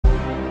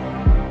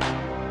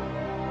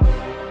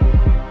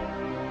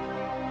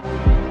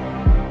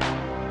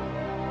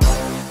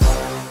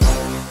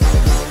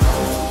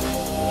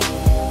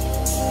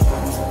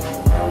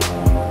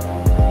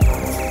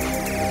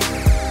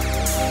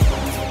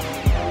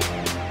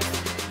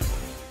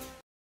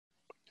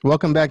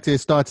Welcome back to It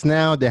Starts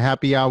Now, the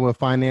happy hour of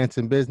finance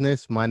and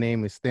business. My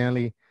name is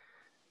Stanley.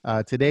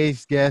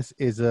 Today's guest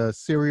is a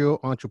serial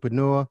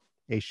entrepreneur,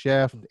 a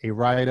chef, a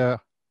writer,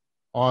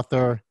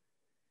 author,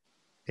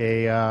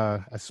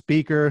 a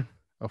speaker,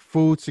 a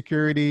food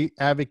security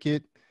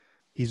advocate.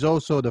 He's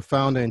also the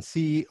founder and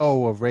CEO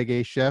of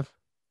Reggae Chefs,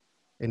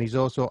 and he's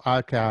also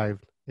archived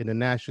in the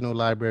National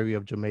Library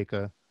of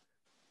Jamaica.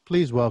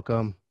 Please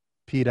welcome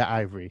Peter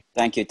Ivey.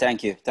 Thank you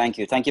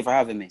for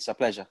having me. It's a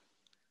pleasure.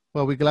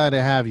 Well, we're glad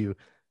to have you.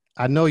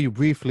 I know you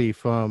briefly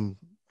from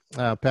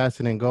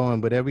passing and going,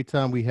 but every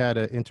time we had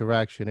an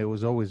interaction, it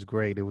was always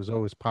great. It was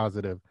always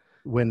positive.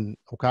 When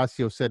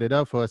Ocasio set it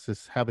up for us to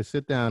have a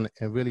sit down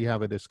and really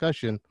have a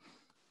discussion,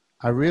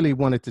 I really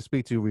wanted to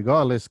speak to you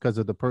regardless because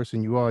of the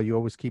person you are. You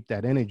always keep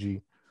that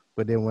energy.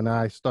 But then when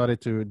I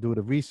started to do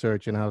the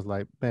research and I was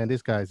like, man,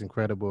 this guy's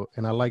incredible.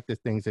 And I like the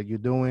things that you're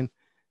doing.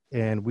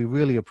 And we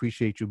really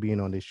appreciate you being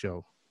on this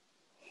show.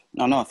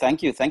 No,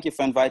 thank you. Thank you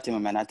for inviting me,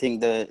 man. I think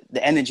the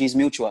energy is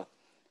mutual,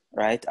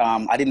 right?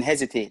 I didn't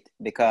hesitate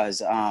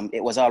because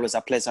it was always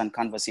a pleasant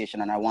conversation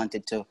and I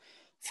wanted to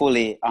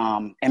fully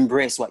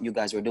embrace what you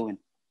guys were doing.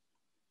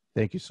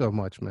 Thank you so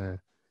much, man.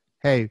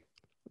 Hey,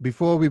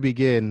 before we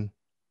begin,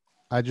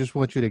 I just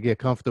want you to get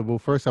comfortable.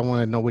 First, I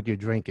want to know what you're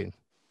drinking.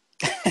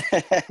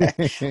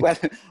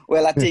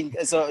 well, I think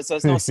so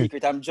it's no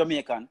secret. I'm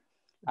Jamaican.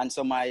 And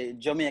so my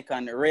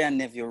Jamaican Rare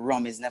Nephew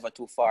rum is never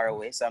too far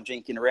away. So I'm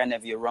drinking Rare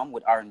Nephew rum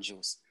with orange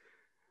juice.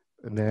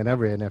 Man, that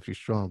Rare Nephew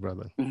strong,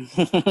 brother.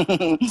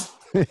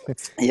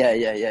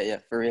 Yeah,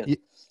 for real.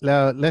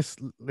 Now let's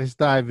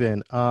dive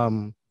in.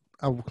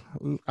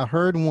 I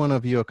heard one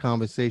of your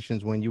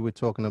conversations when you were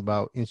talking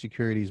about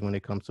insecurities when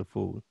it comes to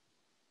food.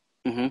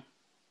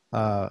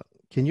 Mm-hmm.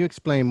 Can you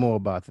explain more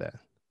about that?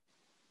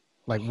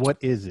 Like, what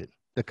is it?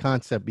 The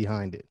concept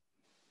behind it?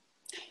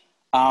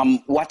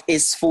 What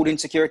is food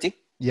insecurity?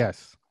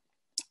 Yes.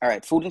 All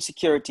right. Food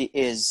insecurity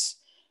is,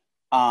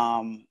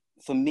 for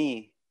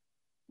me,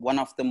 one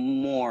of the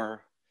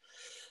more,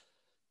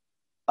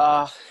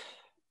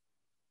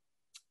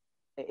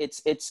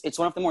 it's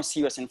one of the more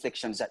serious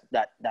inflictions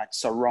that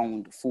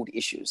surround food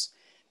issues,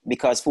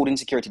 because food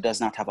insecurity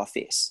does not have a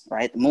face,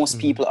 right? Most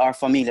people are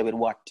familiar with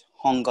what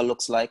hunger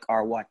looks like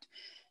or what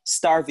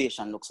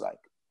starvation looks like.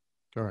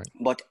 All right.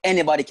 But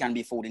anybody can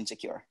be food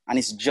insecure, and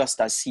it's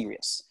just as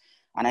serious.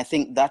 And I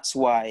think that's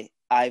why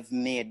I've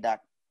made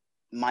that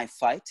my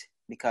fight,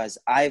 because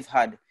I've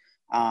had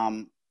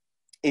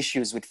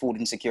issues with food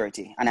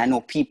insecurity. And I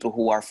know people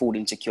who are food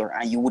insecure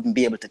and you wouldn't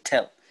be able to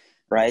tell,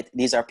 right?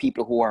 These are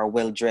people who are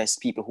well-dressed,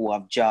 people who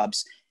have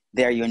jobs.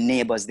 They're your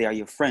neighbors, they are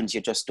your friends.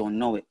 You just don't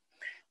know it.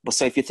 But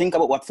so if you think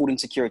about what food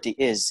insecurity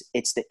is,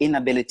 it's the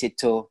inability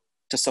to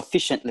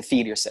sufficiently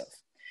feed yourself.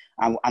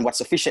 And what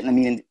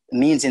sufficiently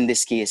means in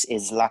this case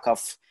is lack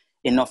of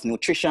enough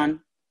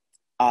nutrition,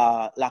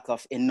 lack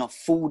of enough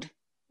food,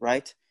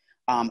 right?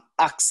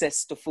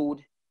 Access to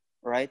food,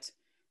 right?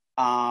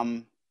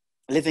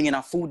 Living in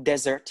a food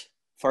desert,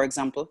 for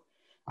example.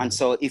 And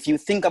so if you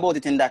think about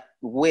it in that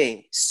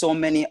way, so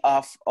many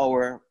of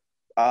our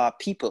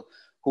people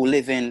who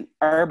live in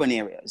urban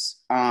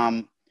areas,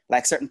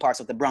 like certain parts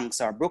of the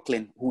Bronx or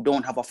Brooklyn, who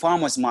don't have a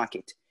farmer's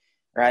market,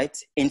 right,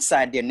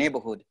 inside their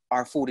neighborhood,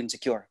 are food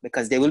insecure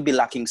because they will be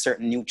lacking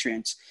certain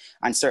nutrients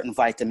and certain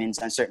vitamins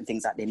and certain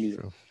things that they need.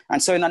 True.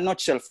 And so in a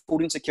nutshell,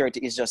 food insecurity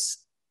is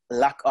just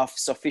lack of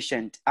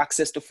sufficient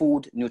access to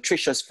food,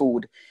 nutritious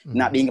food,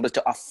 not being able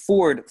to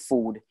afford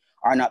food,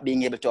 or not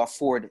being able to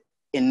afford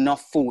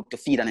enough food to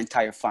feed an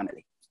entire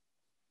family.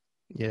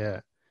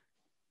 Yeah.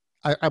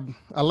 I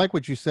like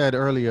what you said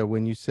earlier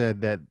when you said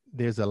that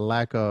there's a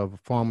lack of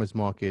farmers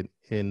market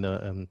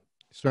in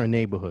certain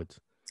neighborhoods.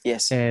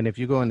 Yes. And if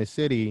you go in the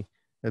city,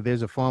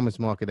 there's a farmers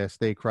market that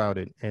stay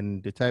crowded,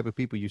 and the type of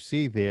people you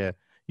see there,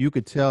 you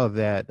could tell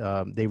that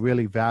they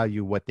really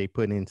value what they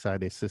put inside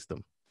their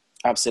system.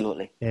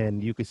 Absolutely.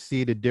 And you could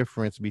see the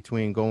difference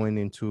between going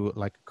into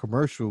like a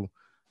commercial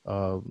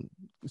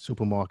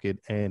supermarket,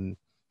 and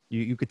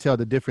you could tell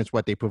the difference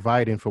what they're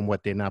providing from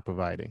what they're not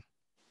providing.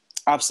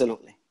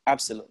 Absolutely.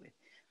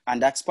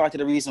 And that's part of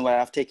the reason why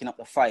I've taken up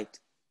the fight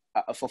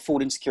for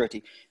food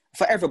insecurity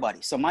for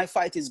everybody. So my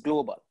fight is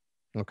global.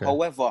 Okay.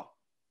 However,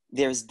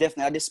 there's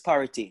definitely a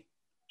disparity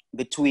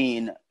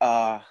between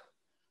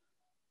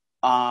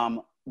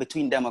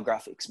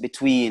demographics,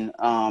 between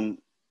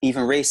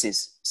even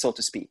races, so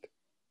to speak,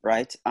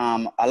 right?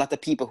 A lot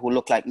of people who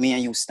look like me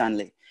and you,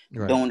 Stanley,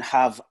 right, don't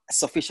have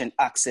sufficient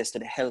access to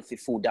the healthy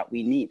food that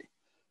we need,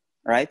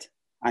 right?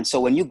 And so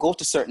when you go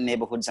to certain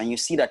neighborhoods and you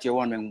see that, you're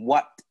wondering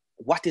what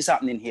is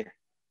happening here,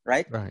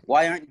 right?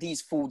 Why aren't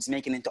these foods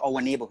making it into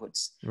our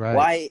neighborhoods?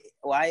 Right.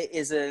 Why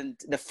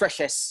isn't the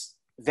freshest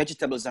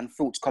vegetables and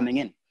fruits coming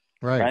in,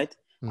 right?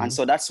 And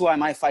so that's why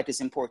my fight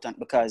is important,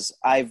 because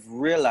I've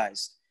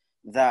realized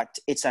that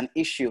it's an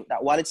issue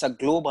that, while it's a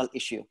global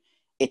issue,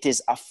 it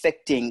is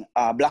affecting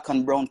Black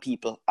and brown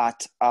people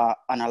at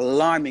an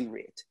alarming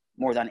rate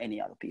more than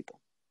any other people.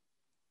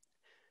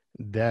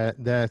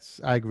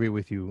 I agree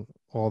with you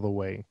all the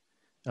way.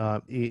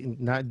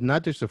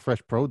 Not just the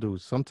fresh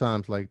produce.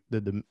 Sometimes, like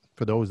the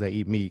for those that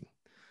eat meat,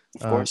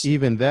 Of course.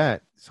 even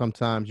that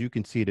sometimes you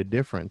can see the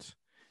difference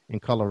in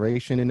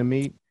coloration in the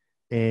meat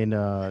and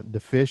the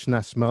fish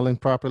not smelling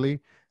properly.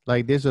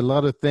 Like there's a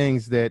lot of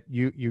things that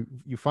you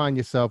find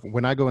yourself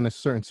when I go into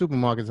certain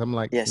supermarkets. I'm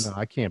like, no, Yes.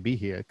 I can't be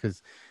here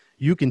because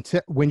you can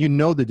tell when you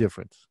know the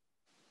difference,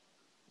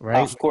 right?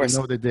 Of When you course.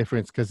 know the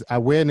difference because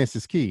awareness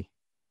is key.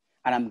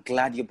 And I'm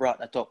glad you brought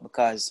that up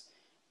because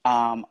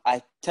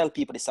I tell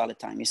people this all the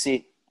time. You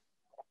see,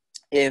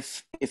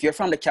 if you're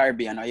from the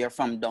Caribbean or you're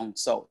from down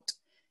south,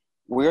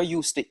 we're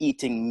used to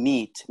eating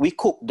meat. We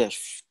cook the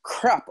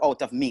crap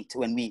out of meat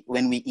when we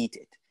eat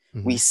it.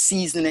 We Hmm.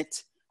 season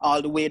it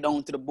all the way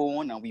down to the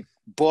bone, and we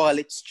boil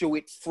it, stew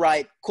it, fry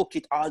it, cook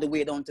it all the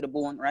way down to the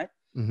bone, right?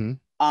 Hmm.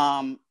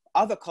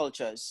 Other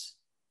cultures,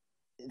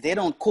 they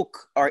don't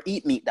cook or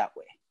eat meat that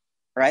way,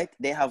 right?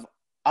 They have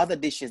other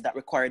dishes that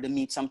require the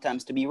meat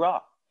sometimes to be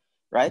raw,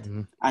 right?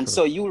 Hmm. And True.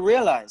 so you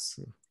realize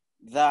True.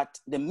 that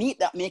the meat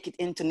that make it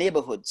into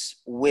neighborhoods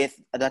with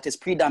that is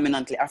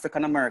predominantly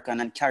African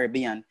American and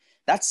Caribbean,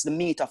 that's the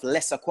meat of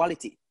lesser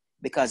quality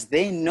because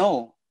they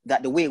know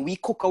that the way we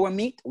cook our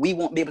meat, we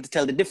won't be able to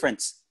tell the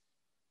difference.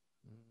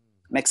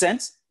 Make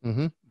sense?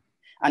 Hmm.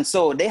 And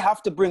so they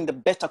have to bring the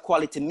better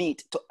quality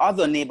meat to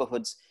other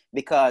neighborhoods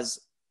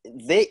because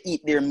they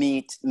eat their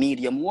meat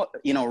medium,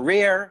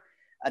 rare.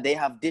 They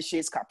have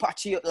dishes,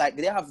 carpaccio, like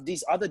they have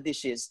these other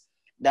dishes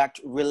that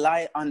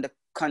rely on the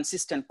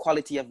consistent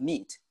quality of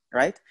meat,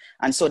 right?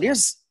 And so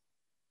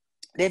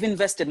they've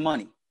invested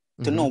money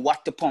to know Hmm.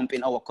 what to pump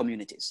in our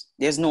communities.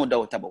 There's no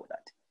doubt about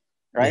that,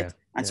 Yeah. right?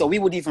 And so Yeah. we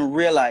would even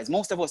realize,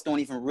 most of us don't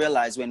even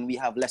realize when we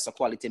have lesser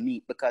quality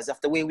meat because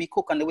of the way we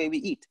cook and the way we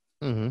eat.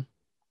 Hmm.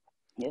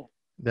 Yeah.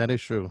 That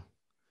is true.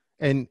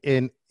 And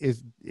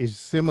is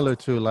similar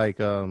to like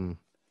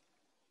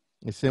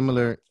it's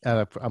similar.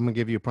 I'm gonna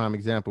give you a prime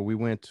example. We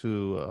went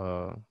to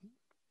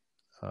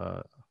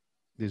uh,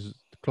 this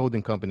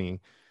clothing company,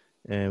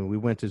 and we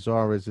went to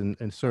Zara's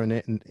in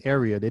certain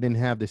area. They didn't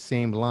have the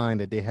same line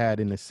that they had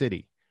in the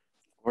city,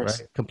 Of course.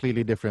 right?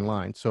 Completely different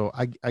line. So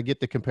I get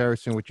the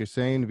comparison what you're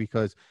saying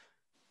because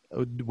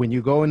when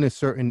you go into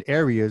certain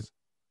areas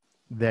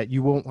that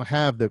you won't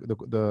have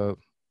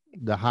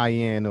the high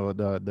end or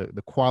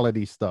the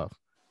quality stuff.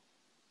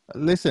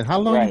 Listen, how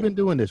long you Right. been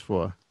doing this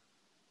for?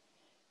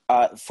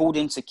 Food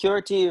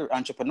insecurity,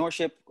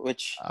 entrepreneurship,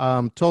 which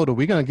Total.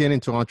 We're gonna get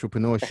into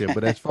entrepreneurship,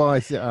 but as far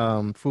as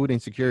food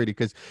insecurity,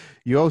 because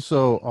you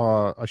also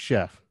are a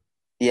chef.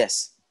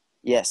 yes,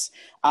 yes.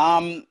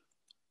 Um,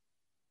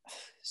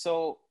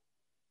 so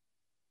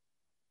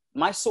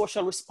my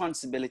social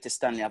responsibility,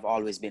 Stanley, have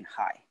always been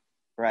high,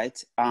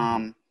 right?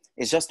 Mhm.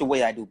 It's just the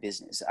way I do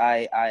business.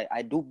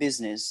 I do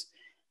business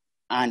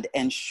and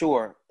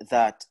ensure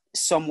that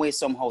some way,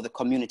 somehow, the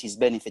community is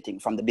benefiting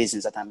from the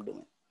business that I'm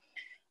doing.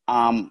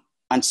 Um,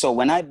 and so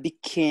when I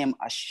became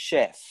a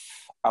chef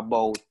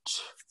about,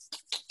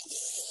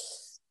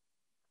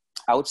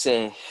 I would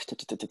say,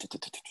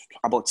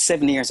 about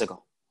 7 years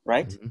ago,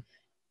 right? Mhm.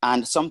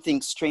 And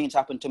something strange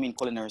happened to me in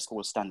culinary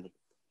school, Stanley.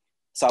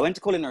 So I went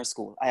to culinary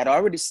school. I had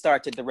already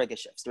started the Reggae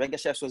Chefs. The Reggae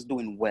Chefs was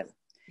doing well.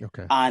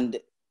 Okay. And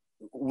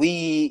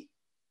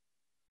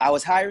I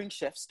was hiring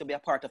chefs to be a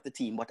part of the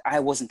team, but I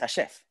wasn't a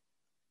chef,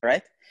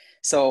 right?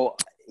 So,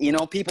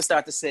 people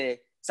start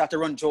to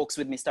run jokes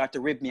with me, start to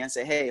rib me and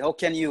say, hey, how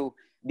can you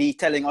be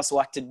telling us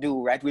what to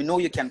do, right? We know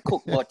you can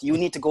cook, but you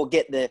need to go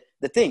get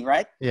the thing,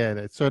 right? Yeah,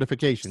 the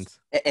certifications.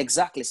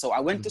 Exactly. So I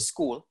went to Mhm.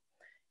 school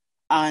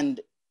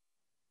and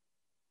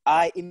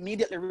I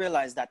immediately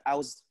realized that I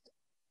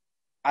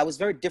was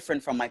very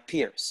different from my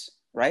peers,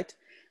 right?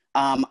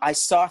 I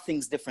saw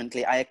things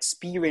differently. I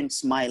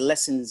experienced my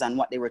lessons and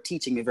what they were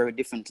teaching me very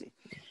differently.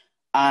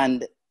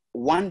 And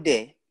one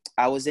day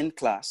I was in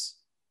class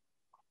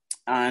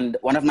and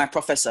one of my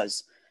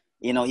professors,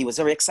 he was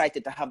very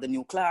excited to have the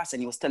new class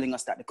and he was telling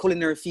us that the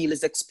culinary field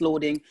is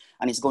exploding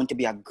and it's going to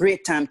be a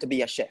great time to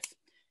be a chef.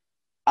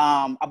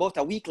 About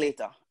a week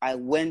later, I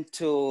went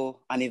to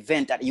an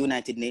event at the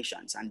United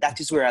Nations, and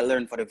that is where I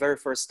learned for the very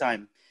first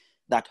time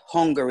that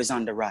hunger is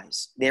on the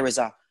rise. There is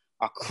a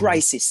Mhm.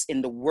 crisis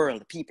in the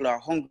world. People are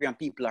hungry and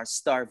people are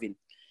starving.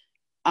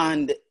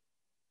 And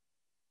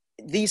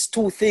these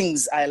two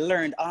things I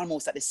learned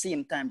almost at the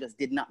same time just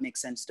did not make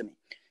sense to me.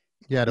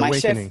 Yeah, the My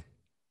chef, awakening.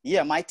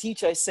 yeah, my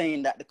teacher is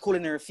saying that the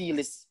culinary field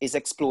is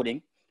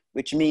exploding,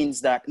 which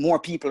means that more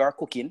people are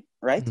cooking,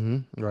 right?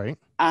 Right.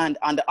 And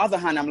on the other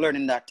hand, I'm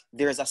learning that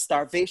there's a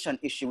starvation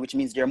issue, which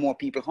means there are more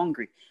people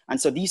hungry.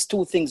 And so these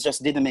two things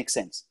just didn't make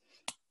sense.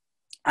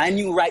 I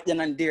knew right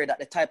then and there that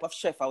the type of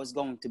chef I was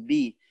going to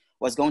be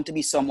was going to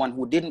be someone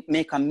who didn't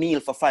make a meal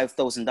for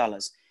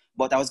 $5,000,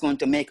 but I was going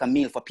to make a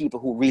meal for people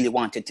who really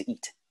wanted to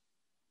eat.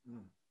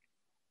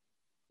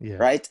 Yeah.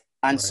 Right?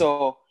 And Right.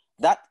 so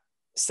that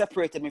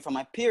separated me from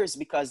my peers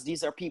because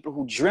these are people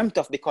who dreamt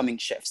of becoming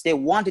chefs. They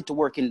wanted to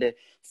work in the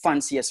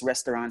fanciest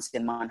restaurants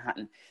in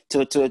Manhattan,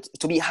 to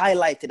be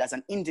highlighted as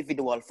an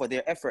individual for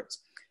their efforts.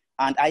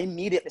 And I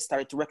immediately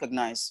started to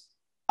recognize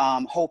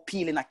how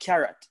peeling a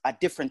carrot a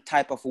different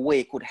type of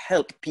way could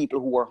help people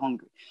who are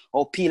hungry,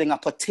 or peeling a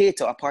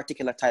potato a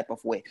particular type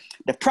of way,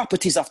 the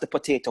properties of the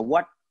potato,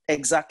 what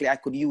exactly I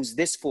could use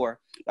this for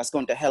that's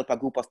going to help a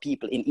group of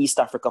people in East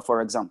Africa,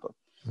 for example.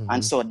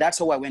 And so that's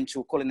how I went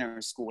through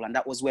culinary school. And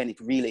that was when it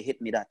really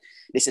hit me that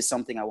this is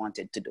something I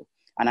wanted to do.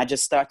 And I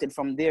just started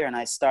from there, and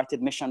I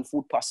started Mission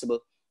Food Possible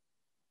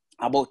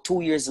about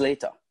 2 years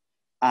later.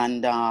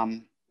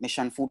 And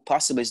Mission Food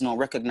Possible is now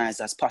recognized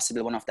as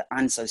possibly one of the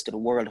answers to the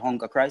world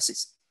hunger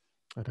crisis.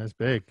 Oh, that's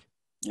big.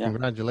 Yeah.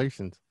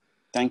 Congratulations.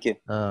 Thank you.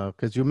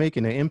 Because you're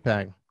making an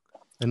impact.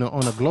 And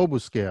on a global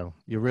scale,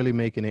 you're really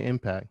making an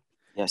impact.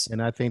 Yes.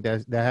 And I think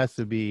that has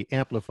to be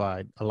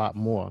amplified a lot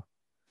more.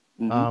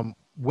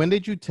 When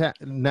did you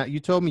now you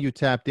told me you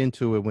tapped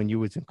into it when you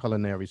was in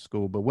culinary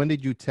school, but when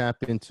did you tap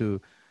into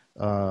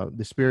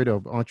the spirit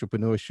of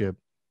entrepreneurship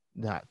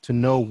to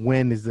know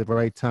when is the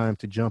right time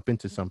to jump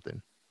into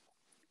something?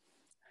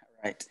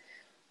 Right.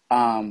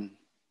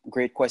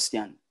 Great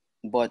question.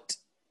 But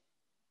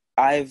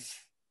I've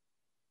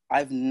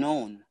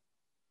known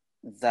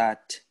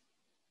that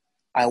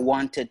I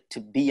wanted to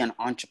be an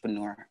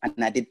entrepreneur, and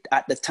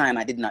at the time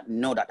I did not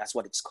know that that's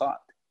what it's called.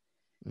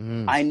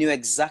 I knew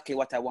exactly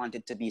what I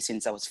wanted to be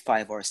since I was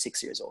 5 or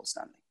 6 years old,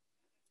 Stanley.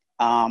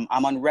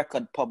 I'm on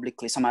record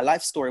publicly. So my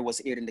life story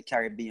was aired in the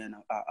Caribbean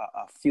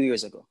a few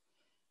years ago.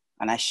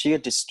 And I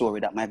shared this story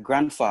that my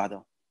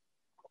grandfather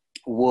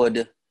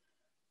would,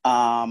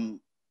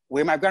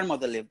 where my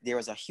grandmother lived, there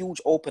was a huge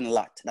open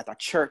lot that a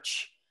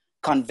church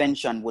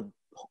convention would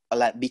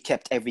be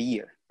kept every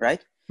year,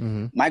 right?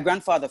 My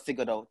grandfather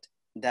figured out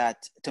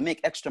that to make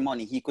extra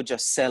money, he could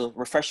just sell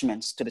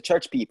refreshments to the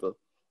church people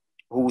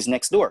who was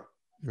next door.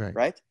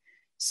 Right.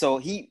 So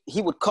he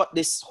would cut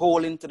this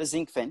hole into the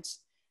zinc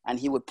fence, and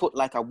he would put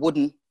like a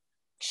wooden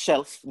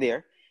shelf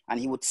there, and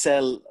he would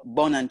sell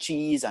bun and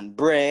cheese and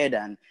bread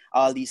and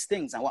all these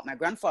things. And what my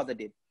grandfather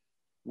did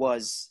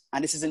was,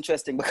 and this is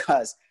interesting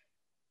because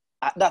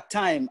at that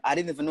time, I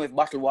didn't even know if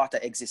bottled water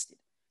existed.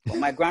 But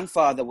my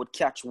grandfather would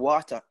catch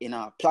water in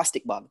a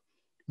plastic bag.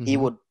 He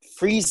would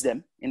freeze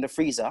them in the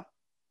freezer,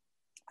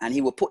 and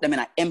he would put them in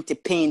an empty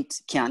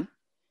paint can,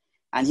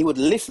 and he would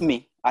lift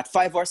me at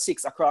 5 or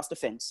 6 across the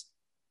fence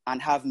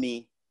and have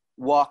me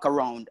walk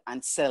around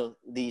and sell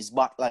these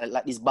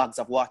like these bags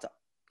of water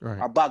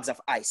or bags of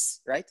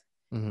ice, right?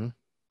 And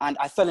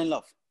I fell in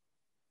love.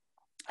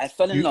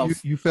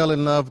 You fell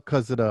in love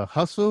because of the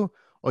hustle,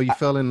 or you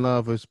fell in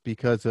love was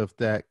because of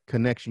that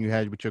connection you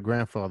had with your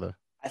grandfather?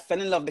 I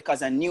fell in love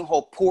because I knew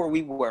how poor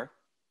we were,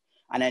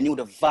 and I knew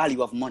the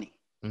value of money.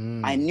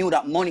 I knew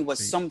that money was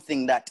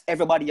something that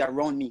everybody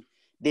around me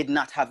did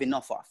not have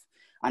enough of.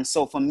 And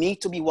so for me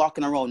to be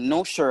walking around,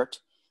 no shirt,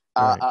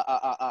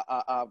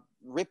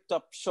 ripped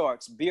up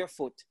shorts,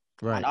 barefoot,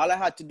 and all I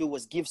had to do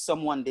was give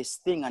someone this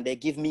thing and they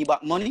give me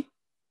back money,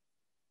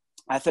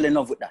 I fell in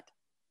love with that.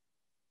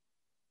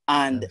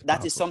 And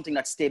that is something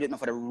that stayed with me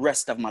for the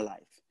rest of my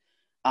life.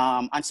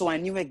 And so I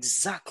knew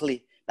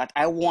exactly that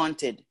I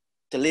wanted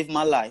to live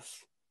my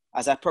life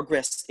as I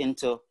progressed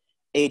into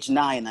age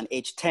 9 and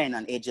age 10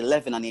 and age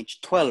 11 and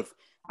age 12.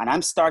 And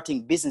I'm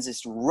starting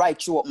businesses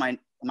right throughout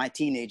my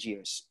teenage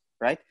years.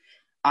 Right?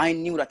 I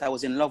knew that I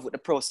was in love with the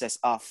process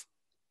of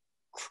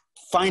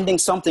finding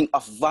something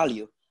of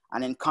value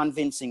and then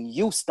convincing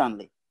you,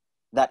 Stanley,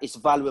 that it's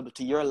valuable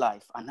to your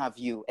life, and have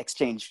you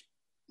exchange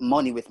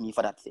money with me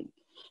for that thing.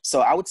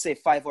 So I would say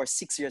 5 or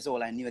 6 years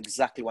old, I knew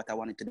exactly what I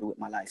wanted to do with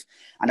my life.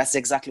 And that's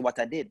exactly what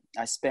I did.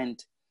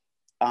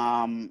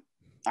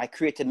 I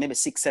created maybe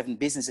 6, 7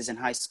 businesses in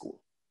high school,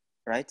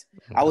 right?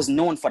 I was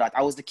known for that.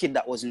 I was the kid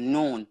that was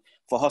known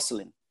for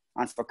hustling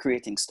and for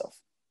creating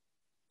stuff.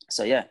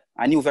 So yeah,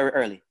 I knew very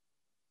early.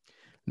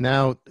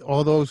 Now,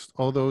 all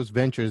those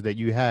ventures that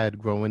you had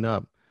growing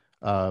up,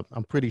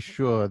 I'm pretty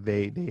sure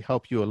they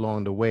help you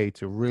along the way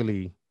to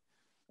really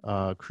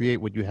create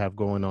what you have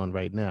going on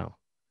right now.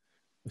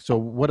 So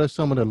what are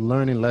some of the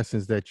learning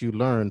lessons that you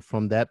learned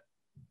from that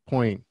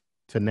point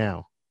to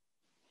now?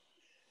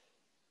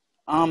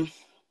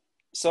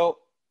 So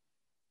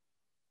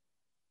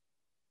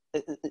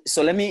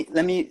let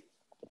me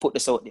put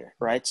this out there,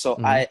 right? So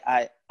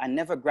I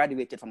never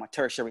graduated from a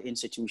tertiary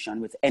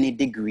institution with any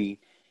degree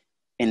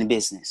in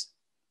business.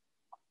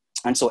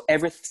 And so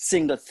every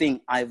single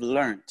thing I've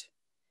learned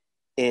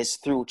is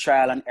through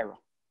trial and error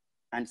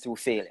and through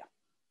failure,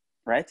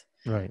 right?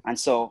 And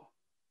so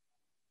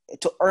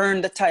to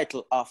earn the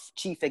title of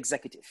chief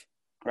executive,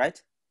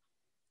 right?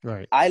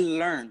 I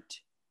learned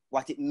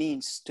what it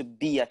means to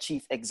be a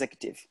chief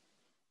executive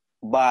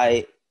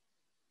by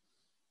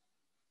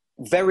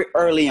very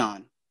early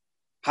on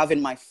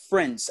having my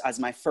friends as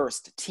my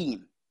first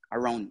team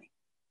around me.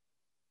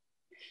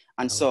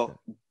 And so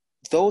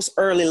those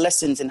early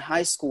lessons in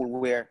high school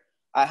where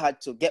I had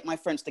to get my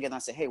friends together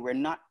and say, hey, we're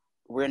not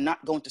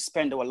going to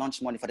spend our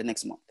lunch money for the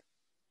next month.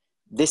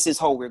 This is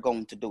how we're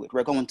going to do it.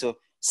 We're going to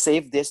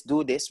save this,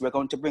 do this. We're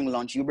going to bring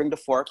lunch. You bring the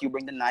fork, you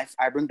bring the knife,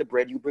 I bring the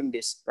bread, you bring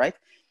this, right?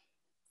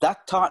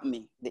 That taught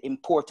me the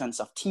importance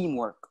of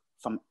teamwork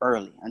from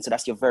early. And so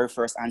that's your very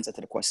first answer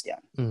to the question.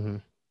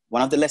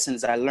 one of the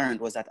lessons I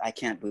learned was that I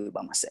can't do it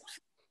by myself.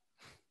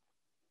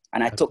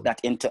 And I took that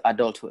into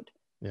adulthood.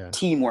 Yeah.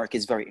 Teamwork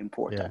is very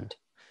important,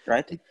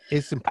 right?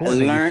 It's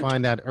important that you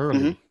find that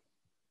early.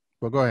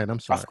 Well, go ahead. I'm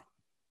sorry.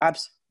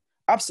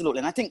 Absolutely.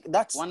 And I think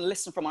that's one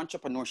lesson from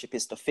entrepreneurship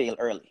is to fail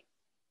early.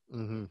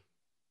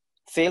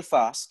 Fail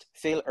fast,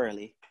 fail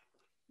early,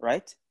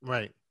 right?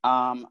 Right.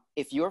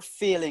 If you're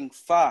failing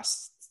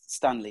fast,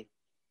 Stanley,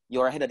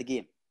 you're ahead of the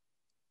game.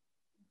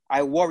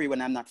 I worry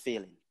when I'm not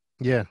failing.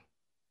 Yeah.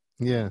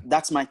 Yeah.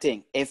 That's my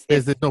thing. If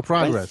there's no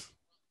progress.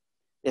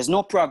 There's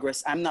no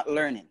progress, I'm not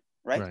learning,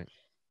 right?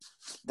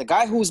 The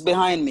guy who's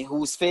behind me,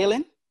 who's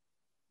failing,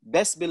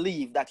 best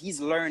believe that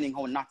he's learning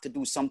how not to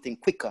do something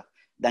quicker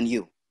than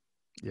you.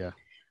 Yeah.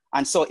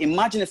 And so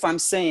imagine if I'm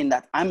saying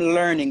that I'm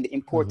learning the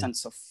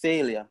importance of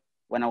failure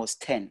when I was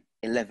 10,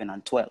 11,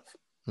 and 12,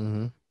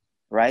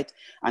 right?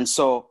 And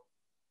so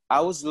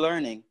I was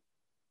learning,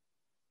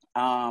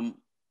 sorry,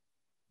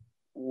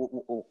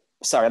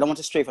 I don't want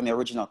to stray from the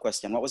original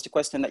question. What was the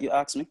question that you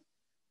asked me?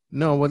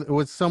 No,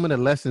 what some of the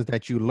lessons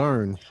that you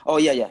learned? Oh,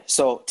 yeah.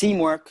 So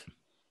teamwork,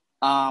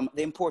 the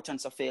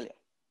importance of failure.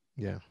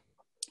 Yeah.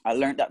 I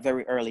learned that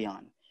very early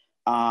on.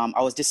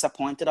 I was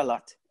disappointed a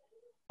lot.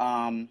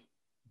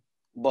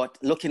 But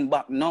looking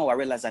back now, I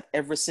realized that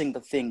every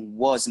single thing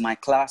was my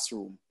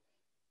classroom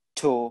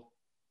to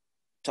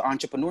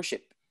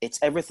entrepreneurship. It's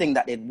everything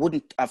that it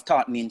wouldn't have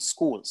taught me in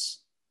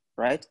schools,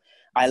 right?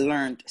 I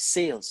learned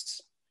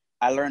sales.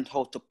 I learned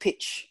how to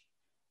pitch.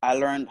 I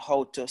learned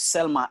how to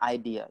sell my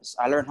ideas.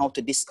 I learned how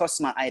to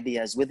discuss my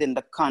ideas within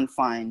the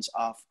confines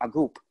of a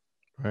group,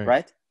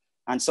 right?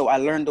 And so I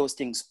learned those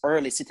things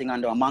early sitting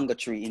under a mango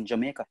tree in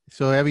Jamaica.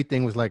 So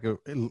everything was like,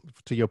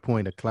 to your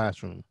point, a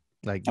classroom.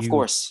 Like Of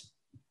course.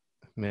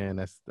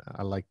 Man,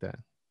 I like that.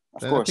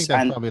 Of course. I think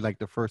that's probably like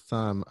the first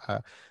time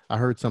I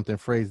heard something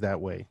phrased that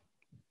way.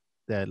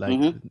 That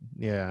like,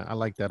 yeah, I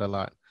like that a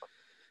lot.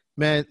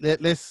 Man,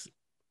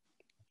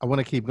 I want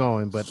to keep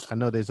going, but I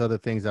know there's other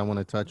things I want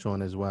to touch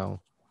on as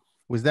well.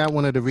 Was that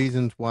one of the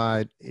reasons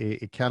why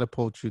it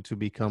catapulted you to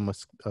become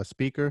a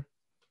speaker?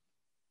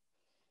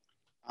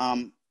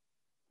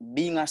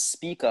 Being a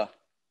speaker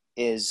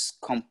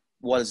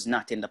was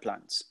not in the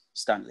plans,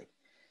 Stanley.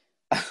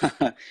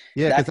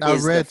 Yeah, because I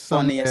read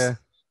somewhere.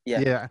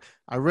 Yeah,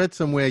 I read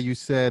somewhere you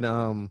said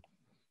you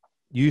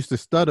used to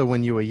stutter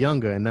when you were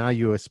younger, and now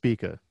you're a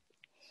speaker.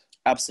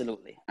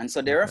 Absolutely. And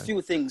so there are a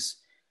few things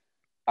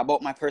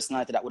about my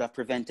personality that would have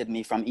prevented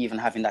me from even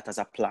having that as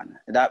a plan.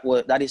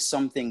 That is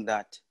something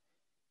that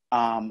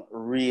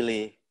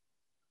really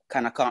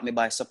kind of caught me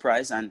by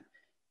surprise. And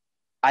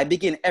I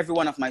begin every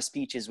one of my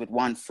speeches with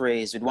one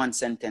phrase, with one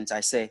sentence. I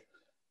say,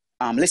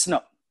 listen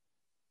up,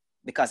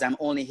 because I'm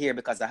only here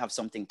because I have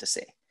something to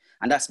say.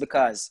 And that's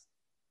because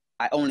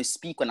I only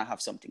speak when I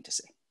have something to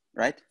say,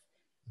 right?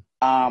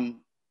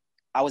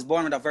 I was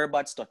born with a very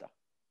bad stutter.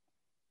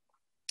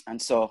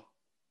 And so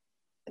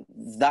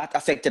that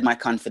affected my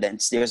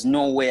confidence. There's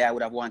no way I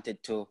would have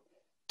wanted to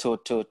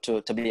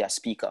be a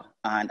speaker,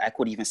 and I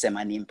couldn't even say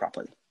my name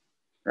properly,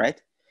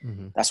 right?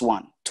 That's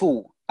one.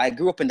 Two, I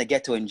grew up in the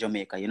ghetto in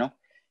Jamaica, you know?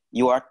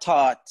 You are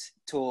taught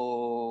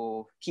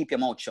to keep your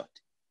mouth shut,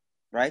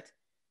 right?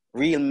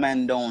 Real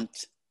men don't,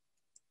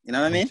 you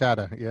know what I mean?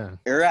 Chatter, yeah.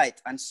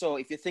 Right. And so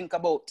if you think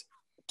about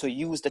to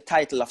use the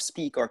title of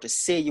speaker, or to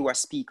say you are a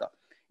speaker,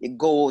 it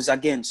goes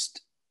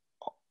against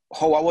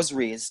how I was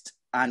raised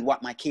and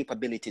what my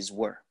capabilities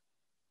were,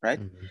 right?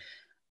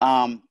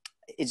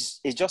 It's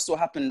just so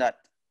happened that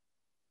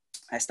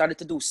I started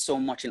to do so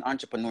much in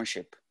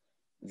entrepreneurship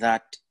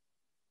that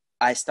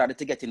I started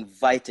to get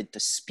invited to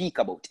speak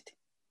about it,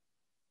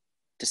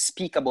 to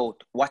speak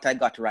about what I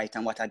got right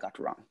and what I got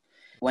wrong.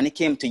 When it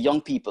came to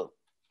young people,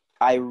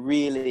 I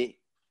really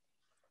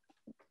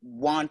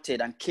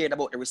wanted and cared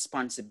about the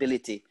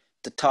responsibility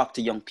to talk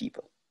to young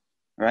people,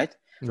 right?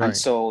 And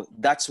so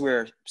that's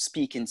where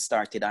speaking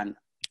started, and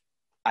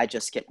I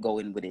just kept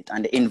going with it,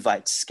 and the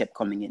invites kept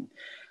coming in.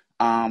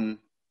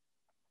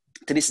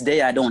 To this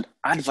day, I don't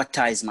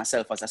advertise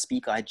myself as a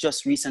speaker. I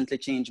just recently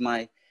changed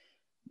my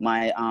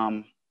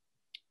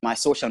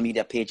social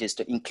media pages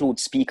to include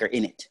speaker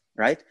in it,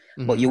 right?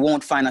 But you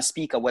won't find a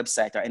speaker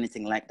website or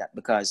anything like that,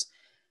 because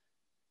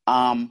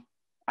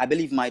I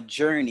believe my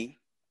journey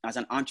as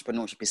an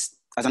entrepreneur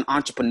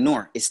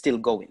is still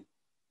going,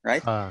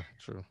 right?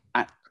 True.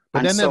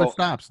 But that never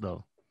stops,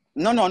 though.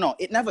 No,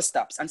 it never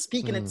stops. And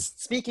speaking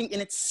in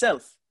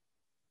itself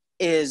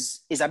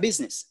is a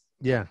business.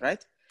 Yeah.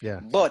 Right? Yeah.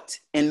 But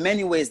in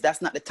many ways,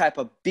 that's not the type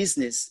of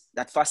business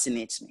that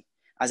fascinates me.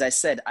 As I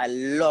said, I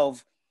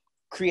love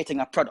creating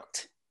a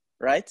product,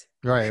 right?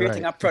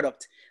 Creating a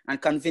product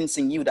and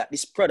convincing you that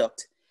this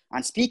product,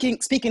 and speaking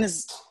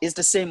is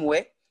the same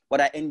way, but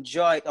I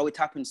enjoy how it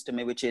happens to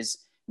me, which is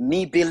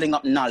me building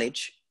up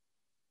knowledge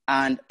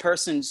and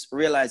persons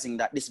realizing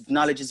that this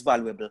knowledge is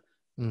valuable.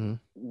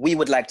 We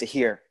would like to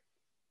hear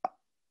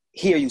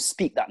you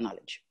speak that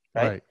knowledge,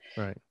 right?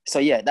 Right. So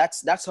yeah,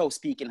 that's how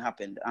speaking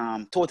happened.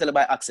 Totally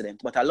by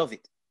accident, but I love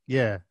it.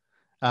 Yeah.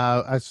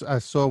 I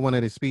saw one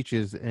of the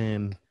speeches,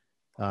 and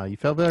You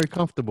felt very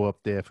comfortable up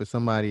there for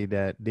somebody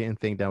that didn't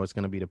think that was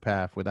going to be the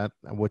path,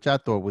 which I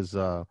thought was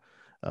uh,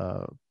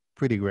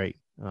 pretty great.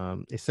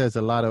 It says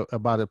a lot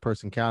about a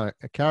person's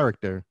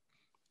character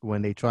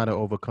when they try to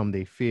overcome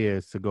their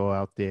fears to go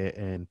out there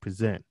and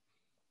present.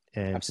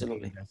 And to me,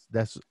 Absolutely.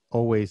 that's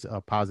always a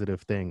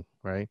positive thing,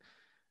 right?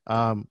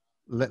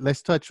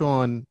 Let's touch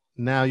on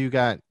now. You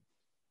got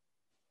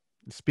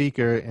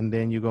speaker, and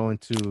then you go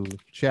into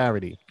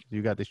charity.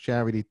 You got this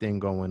charity thing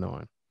going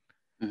on.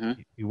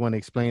 Mm-hmm. You want to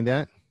explain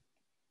that?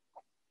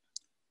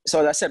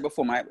 So as I said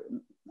before,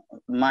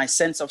 my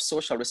sense of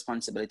social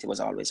responsibility was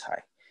always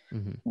high.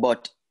 Mm-hmm.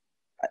 But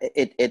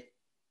it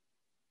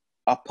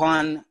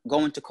upon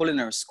going to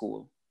culinary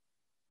school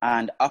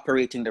and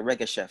operating the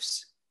Reggae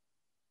Chefs,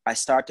 I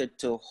started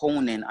to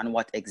hone in on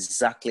what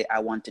exactly I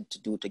wanted to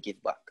do to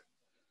give back.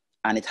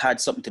 And it had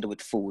something to do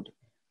with food.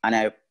 And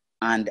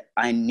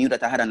I knew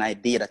that I had an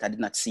idea that I did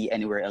not see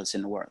anywhere else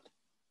in the world,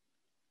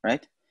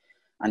 right?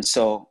 And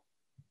so,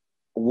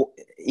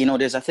 you know,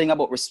 there's a thing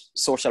about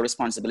social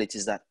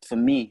responsibilities that for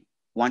me,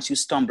 once you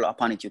stumble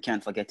upon it, you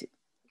can't forget it.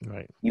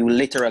 Right. You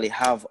literally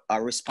have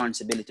a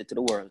responsibility to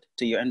the world,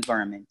 to your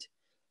environment,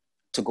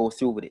 to go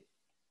through with it.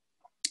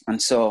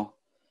 And so,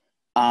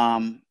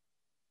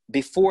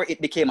 before it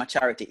became a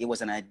charity, it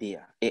was an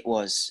idea. It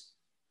was,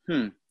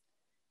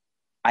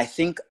 I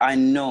think I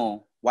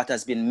know what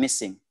has been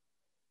missing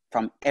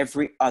from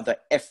every other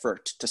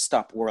effort to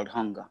stop world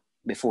hunger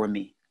before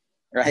me,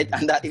 right?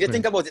 Mm-hmm. And that, if you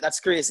think about it, that's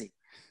crazy.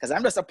 Because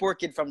I'm just a poor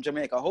kid from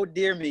Jamaica. How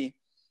dare me,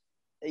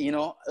 you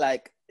know,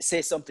 like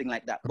say something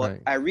like that. But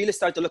Right. I really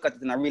started to look at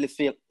it and I really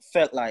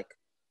felt like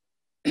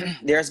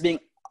there's been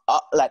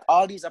like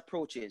all these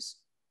approaches,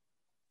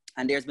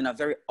 and there's been a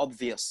very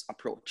obvious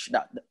approach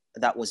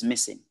that was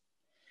missing.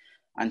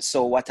 And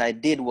so what I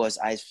did was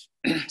I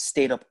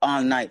stayed up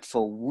all night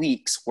for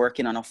weeks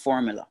working on a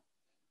formula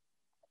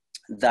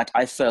that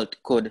I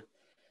felt could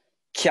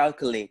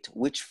calculate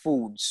which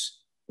foods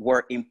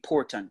were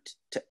important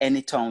to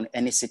any town,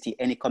 any city,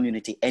 any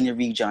community, any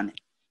region,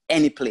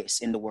 any place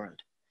in the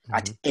world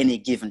at any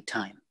given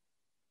time,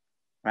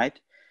 right?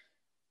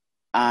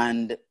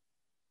 And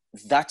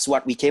that's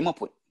what we came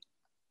up with.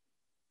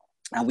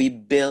 And we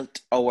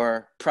built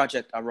our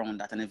project around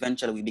that, and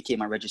eventually we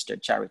became a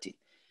registered charity.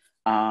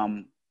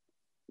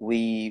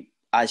 We,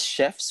 as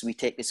chefs, we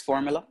take this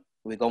formula,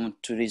 we go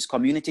into these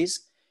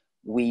communities,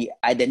 we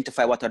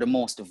identify what are the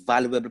most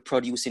valuable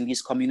produce in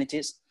these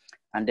communities,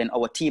 and then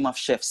our team of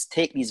chefs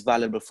take these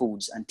valuable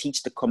foods and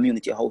teach the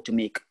community how to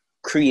make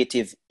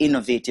creative,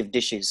 innovative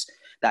dishes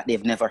that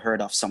they've never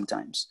heard of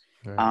sometimes,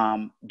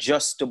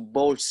 just to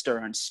bolster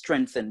and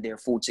strengthen their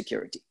food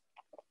security.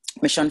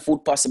 Mission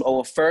Food Possible,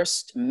 our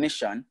first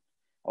mission,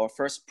 our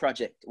first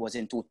project was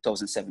in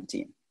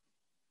 2017.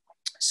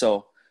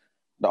 So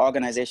the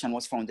organization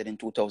was founded in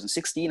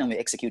 2016 and we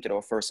executed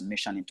our first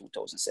mission in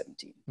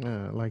 2017.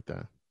 Yeah, I like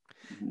that.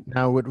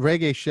 Now with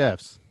Reggae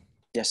Chefs.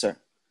 Yes, sir.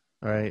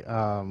 All right.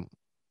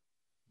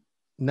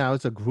 Now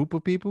it's a group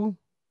of people?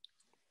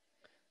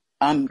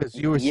 Because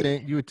you were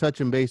saying, you were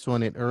touching base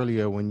on it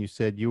earlier when you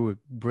said you were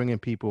bringing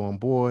people on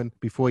board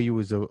before you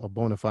was a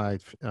bona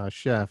fide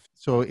chef.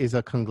 So is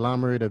a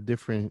conglomerate of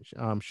different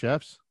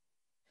chefs?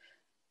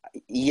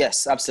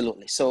 Yes,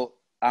 absolutely. So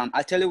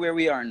I'll tell you where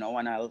we are now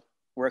and I'll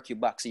work you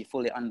back so you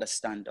fully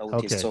understand how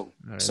it is. So, all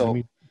right, let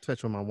me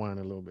touch on my wine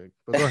a little bit,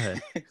 but go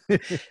ahead.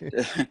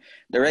 The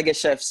Reggae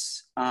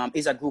Chefs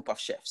is a group of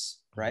chefs,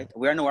 right?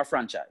 We are now a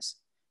franchise,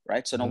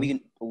 right? So now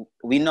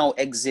we now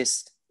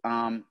exist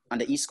on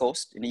the East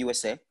Coast in the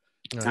USA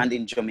and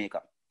in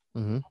Jamaica.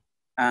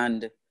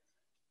 And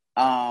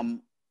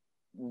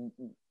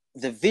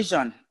the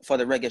vision for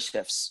the Reggae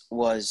Chefs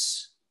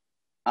was,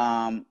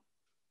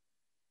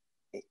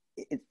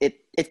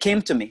 it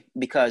came to me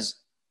because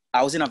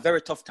I was in a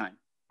very tough time,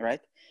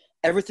 right?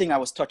 Everything I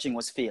was touching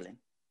was failing.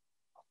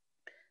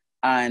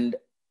 And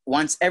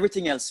once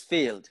everything else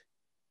failed,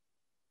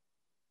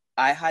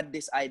 I had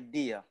this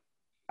idea.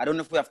 I don't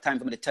know if we have time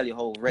for me to tell you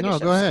how Reggae Chefs,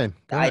 go ahead.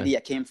 The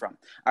idea came from.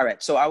 All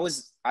right. So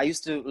I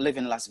used to live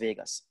in Las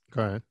Vegas.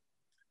 Go ahead.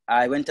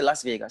 I went to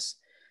Las Vegas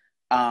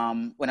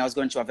when I was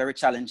going through a very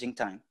challenging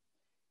time.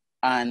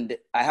 And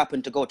I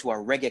happened to go to a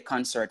reggae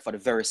concert for the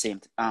very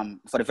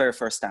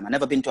first time. I've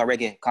never been to a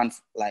reggae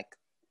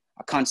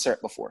a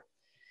concert before,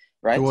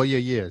 right? Through all your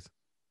years?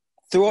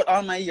 Throughout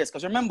all my years.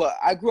 Because remember,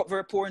 I grew up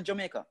very poor in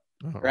Jamaica,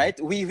 right?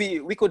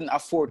 We couldn't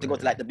afford to go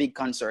to like the big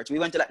concerts. We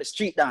went to like the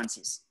street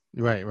dances.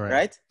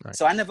 Right?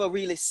 So I never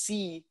really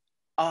see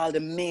all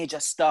the major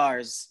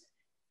stars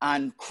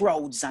and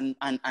crowds and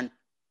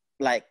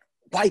like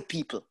white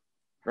people,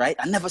 right?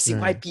 I never see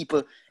white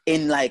people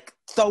in like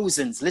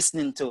thousands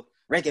listening to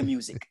reggae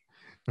music.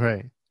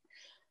 Right.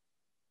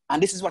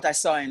 And this is what I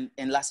saw in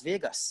Las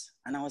Vegas.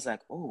 And I was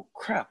like, oh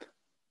crap.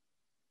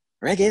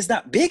 Reggae is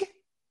that big?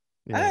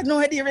 Yeah. I had no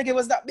idea reggae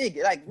was that big.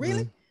 Like,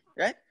 really?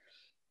 Right?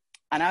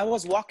 And I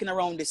was walking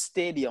around this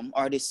stadium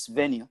or this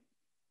venue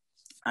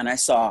and I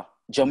saw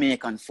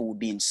Jamaican food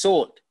being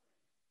sold.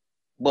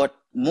 But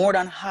more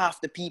than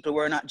half the people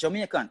were not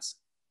Jamaicans.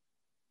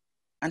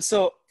 And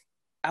so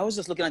I was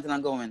just looking at it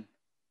and going,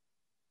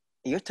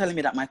 you're telling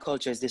me that my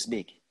culture is this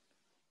big?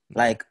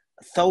 Like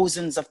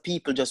thousands of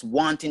people just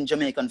wanting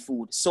Jamaican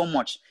food so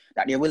much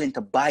that they're willing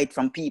to buy it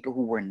from people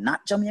who were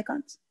not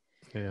Jamaicans.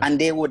 Yeah. And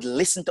they would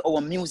listen to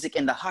our music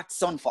in the hot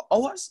sun for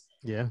hours.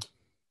 Yeah.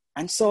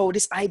 And so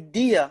this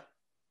idea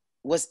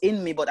was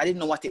in me, but I didn't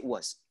know what it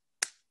was.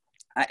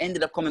 I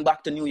ended up coming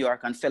back to New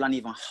York and fell on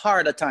even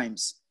harder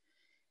times.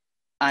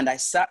 And I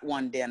sat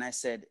one day and I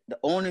said, the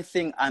only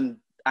thing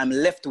I'm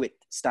left with,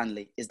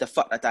 Stanley, is the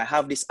fact that I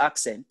have this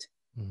accent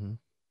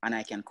and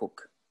I can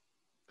cook.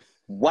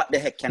 What the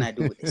heck can I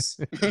do with this?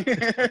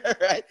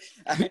 Right?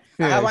 I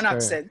have an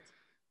accent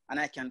and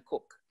I can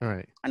cook. All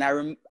right. And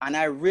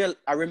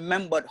I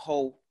remembered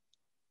how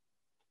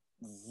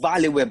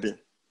valuable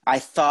I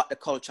thought the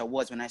culture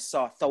was when I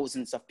saw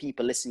thousands of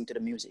people listening to the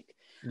music.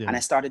 Yeah. And I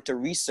started to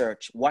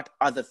research what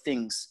other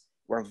things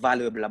were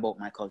valuable about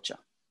my culture.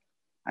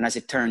 And as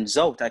it turns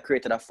out, I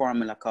created a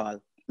formula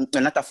called,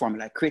 well, not a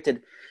formula, I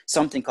created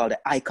something called the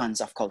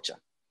icons of culture,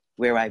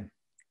 where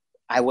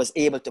I was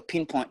able to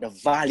pinpoint the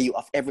value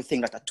of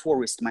everything that a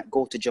tourist might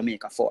go to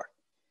Jamaica for,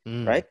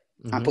 right?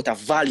 And put a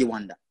value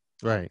on that.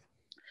 Right.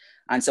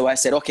 And so I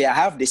said, okay, I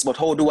have this, but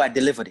how do I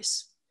deliver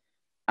this?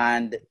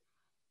 And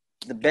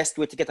the best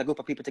way to get a group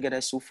of people together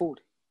is through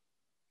food.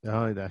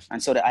 Oh,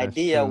 and so the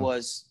idea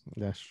was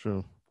that's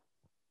true,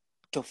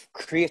 to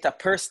create a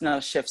personal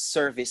chef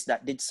service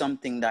that did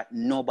something that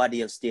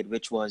nobody else did,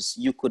 which was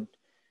you could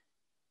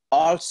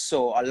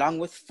also, along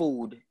with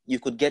food, you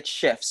could get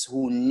chefs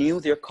who knew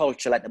their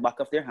culture like the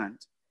back of their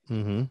hand.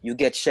 You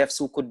get chefs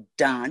who could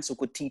dance, who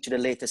could teach you the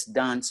latest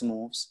dance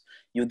moves.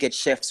 You get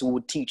chefs who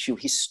would teach you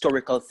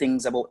historical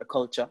things about the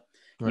culture.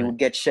 Right. You would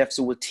get chefs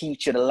who would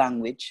teach you the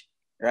language,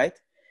 right?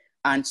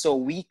 And so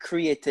we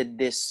created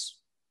this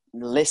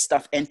list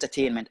of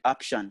entertainment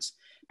options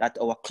that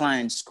our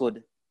clients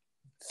could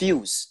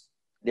fuse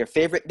their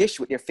favorite dish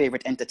with their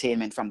favorite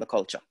entertainment from the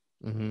culture.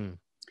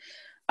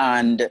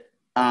 And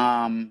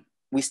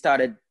we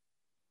started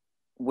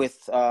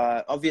with,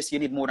 obviously you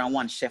need more than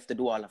one chef to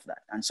do all of that.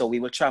 And so we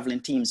will travel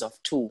in teams of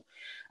 2,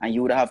 and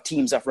you would have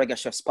teams of Reggae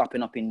Chefs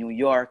popping up in New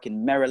York,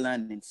 in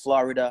Maryland, in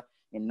Florida,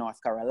 in North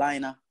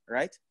Carolina,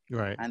 right?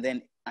 Right. And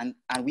then, and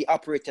we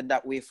operated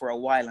that way for a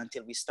while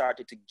until we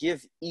started to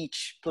give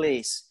each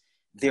place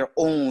their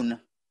own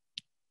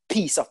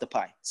piece of the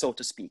pie, so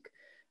to speak,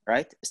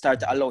 right? Start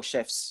to allow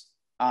chefs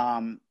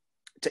to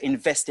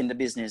invest in the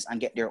business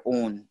and get their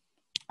own,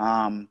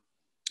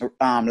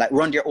 like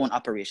run their own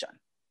operation.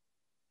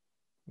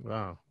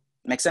 Wow.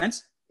 Make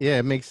sense? Yeah,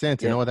 it makes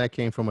sense. Yeah. And all that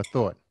came from a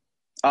thought.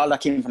 All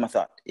that came from a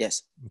thought,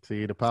 yes.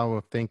 See, the power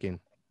of thinking.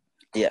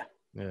 Yeah.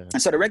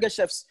 And so the Reggae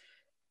Chefs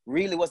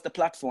really was the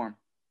platform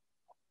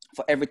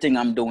for everything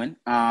I'm doing.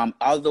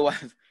 Although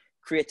I've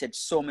created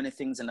so many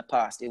things in the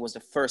past, it was the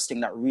first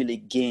thing that really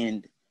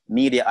gained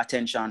media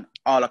attention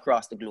all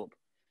across the globe.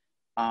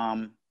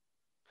 And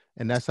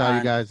that's how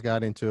you guys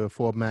got into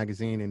Forbes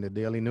magazine and the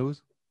Daily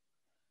News?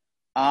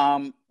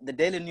 The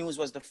Daily News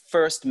was the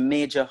first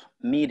major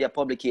media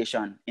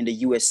publication in the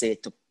USA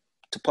to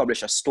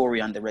publish a story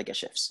on the Reggae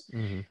Chefs.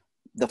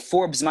 The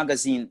Forbes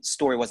magazine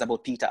story was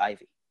about Peter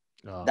Ivey.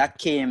 That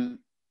came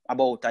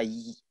about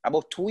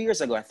 2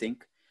 years ago, I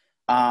think.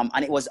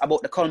 And it was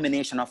about the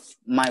culmination of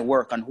my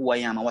work and who I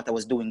am and what I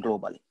was doing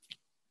globally.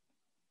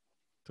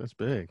 That's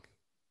big.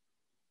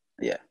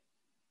 Yeah.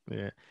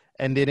 Yeah.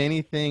 And did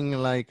anything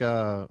like,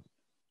 I'm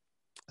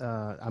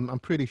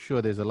pretty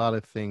sure there's a lot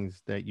of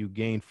things that you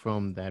gained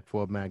from that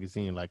Forbes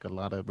magazine, like a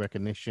lot of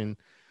recognition,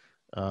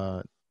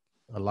 a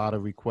lot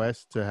of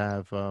requests to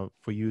have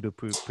for you to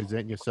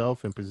present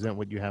yourself and present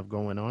what you have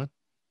going on.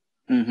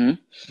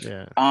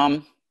 Yeah.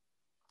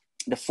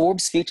 The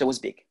Forbes feature was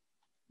big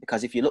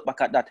because if you look back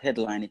at that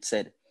headline, it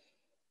said,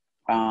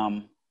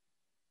 hunger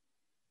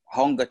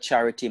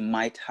charity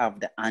might have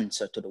the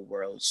answer to the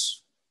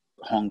world's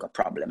hunger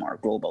problem or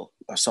global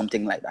or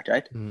something like that,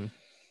 right?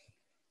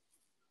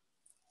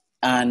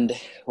 And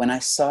when I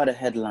saw the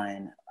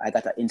headline, I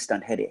got an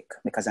instant headache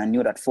because I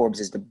knew that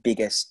Forbes is the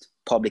biggest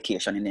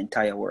publication in the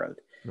entire world.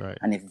 Right.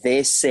 And if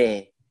they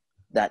say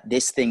that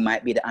this thing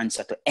might be the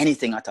answer to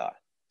anything at all.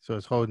 So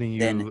it's holding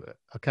you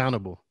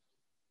accountable.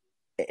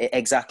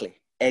 Exactly.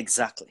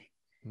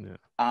 Yeah.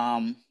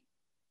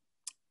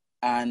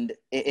 And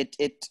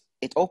it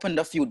opened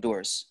a few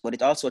doors, but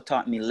it also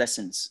taught me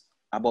lessons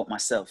about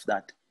myself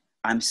that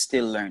I'm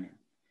still learning.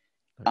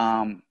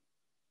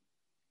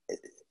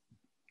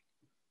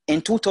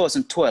 In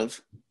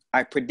 2012,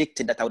 I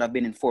predicted that I would have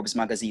been in Forbes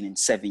magazine in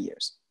 7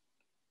 years.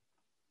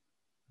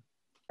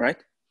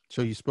 Right?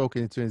 So you spoke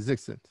it into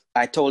existence.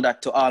 I told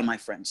that to all my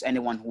friends,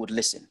 anyone who would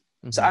listen.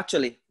 So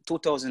actually,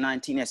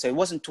 2019, so it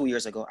wasn't 2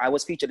 years ago. I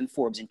was featured in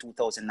Forbes in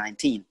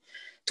 2019.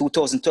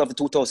 2012 to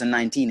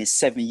 2019 is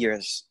 7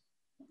 years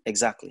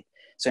exactly.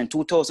 So in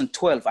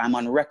 2012, I'm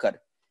on record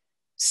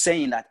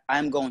saying that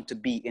I'm going to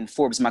be in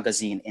Forbes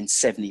magazine in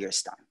 7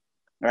 years' time,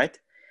 right?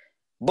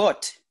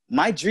 But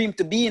my dream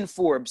to be in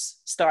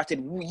Forbes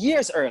started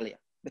years earlier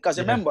because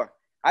remember,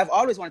 I've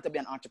always wanted to be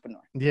an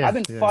entrepreneur. I've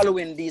been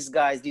following these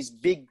guys, these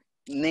big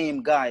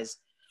name guys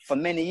for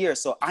many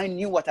years. So I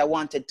knew what I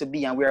wanted to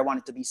be and where I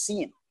wanted to be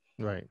seen.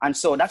 Right. And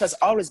so that has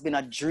always been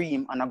a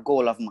dream and a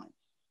goal of mine.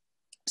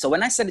 So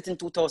when I said it in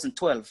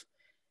 2012,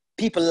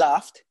 people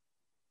laughed,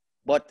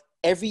 but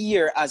every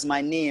year as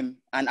my name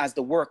and as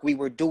the work we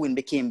were doing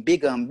became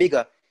bigger and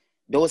bigger,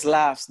 those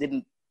laughs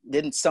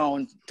didn't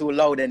sound too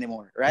loud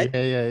anymore, right?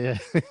 Yeah.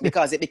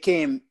 Because it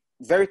became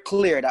very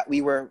clear that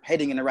we were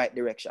heading in the right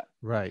direction.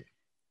 Right.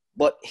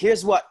 But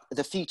here's what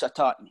the future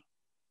taught me.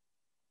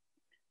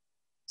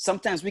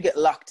 Sometimes we get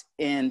locked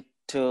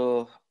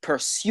into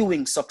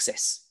pursuing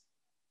success,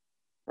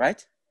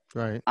 right?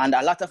 Right. And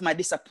a lot of my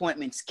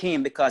disappointments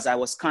came because I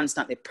was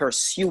constantly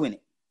pursuing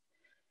it.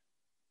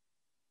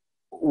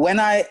 When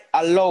I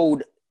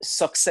allowed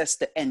success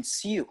to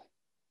ensue,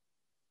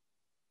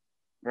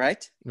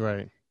 right?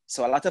 Right.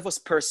 So a lot of us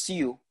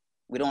pursue,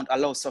 we don't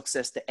allow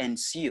success to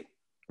ensue,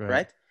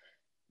 right?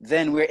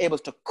 Then we're able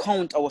to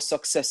count our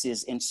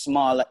successes in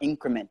smaller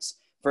increments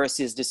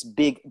versus this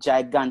big,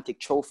 gigantic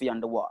trophy on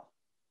the wall.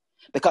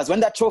 Because when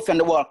that trophy on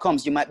the wall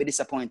comes, you might be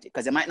disappointed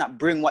because it might not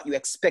bring what you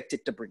expect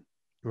it to bring.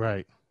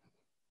 Right.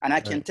 And I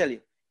can tell you,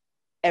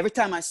 every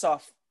time I saw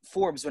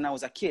Forbes when I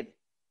was a kid,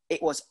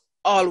 it was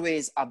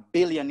always a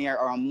billionaire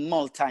or a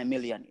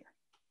multi-millionaire,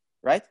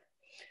 right?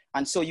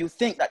 And so you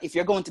think that if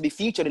you're going to be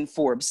featured in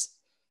Forbes,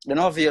 then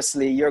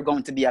obviously you're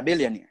going to be a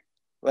billionaire.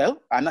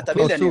 Well, I'm not a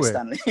billionaire,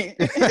 Stanley.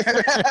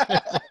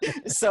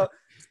 So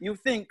you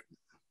think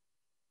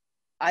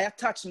I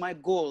attached my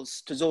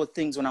goals to those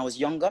things when I was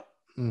younger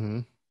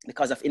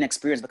because of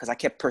inexperience, because I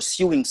kept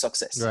pursuing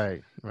success.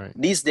 Right.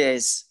 These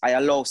days, I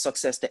allow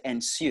success to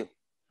ensue.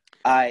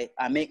 I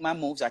make my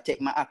moves, I take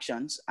my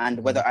actions,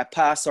 and whether I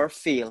pass or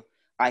fail,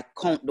 I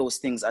count those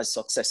things as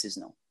successes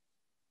now.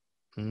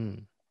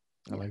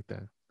 I like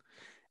that.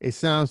 It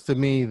sounds to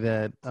me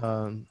that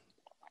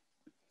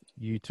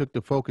you took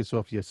the focus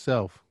off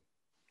yourself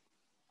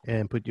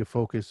and put your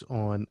focus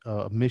on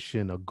a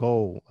mission, a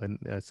goal, and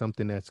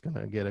something that's going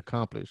to get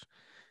accomplished.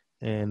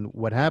 And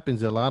what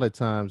happens a lot of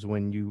times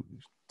when you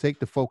take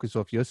the focus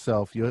off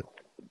yourself, you're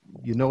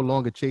no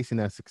longer chasing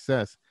that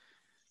success.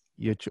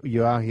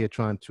 You're out here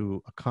trying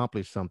to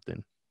accomplish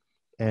something.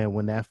 And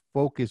when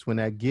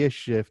that gear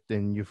shift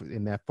and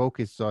that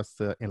focus starts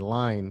to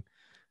align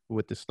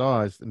with the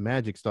stars, the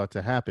magic starts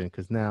to happen,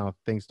 because now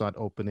things start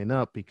opening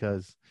up,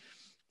 because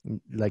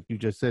like you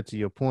just said, to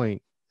your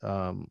point,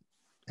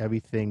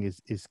 everything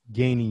is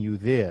gaining you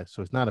there.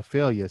 So it's not a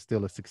failure, it's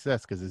still a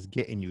success because it's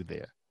getting you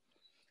there.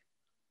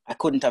 I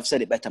couldn't have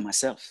said it better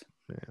myself.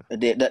 Yeah.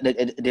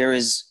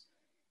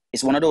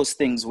 It's one of those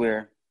things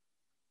where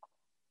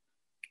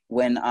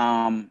when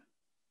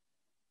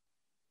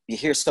you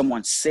hear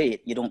someone say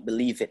it, you don't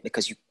believe it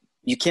because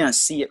you can't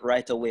see it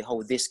right away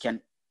how this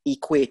can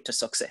equate to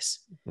success.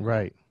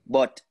 Right.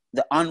 But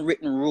the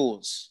unwritten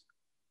rules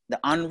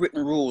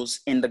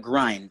in the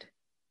grind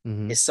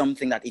is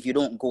something that if you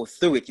don't go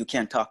through it, you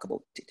can't talk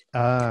about it.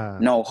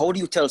 Now, how do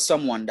you tell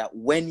someone that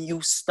when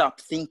you stop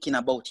thinking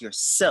about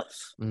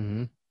yourself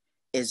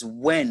is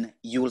when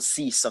you will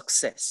see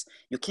success?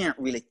 You can't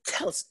really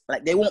tell,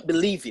 like they won't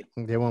believe you.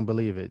 They won't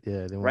believe it.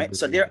 Yeah. They won't. Right.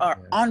 So there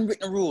are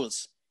unwritten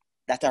rules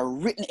that are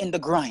written in the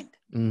grind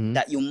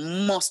that you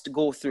must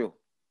go through,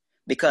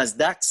 because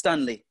that,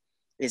 Stanley,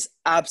 is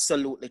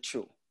absolutely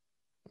true.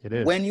 It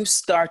is. When you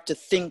start to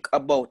think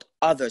about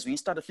others, when you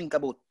start to think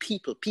about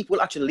people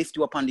will actually lift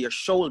you up onto your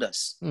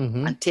shoulders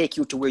and take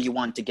you to where you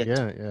want to get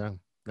to. Yeah,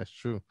 that's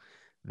true.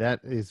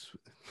 That is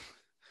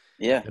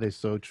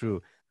so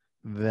true.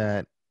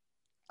 That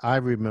I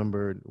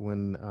remembered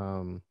when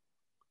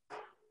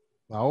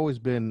I always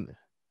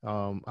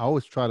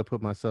try to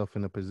put myself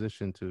in a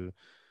position to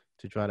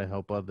try to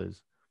help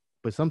others.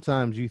 But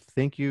sometimes you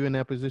think you're in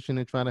that position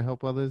to try to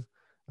help others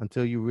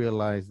until you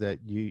realize that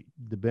the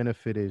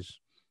benefit is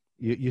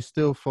you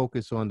still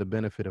focus on the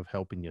benefit of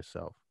helping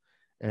yourself.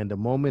 And the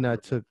moment I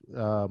took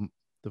the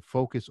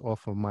focus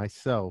off of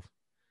myself,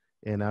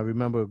 and I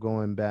remember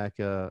going back,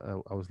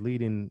 I was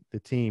leading the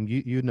team.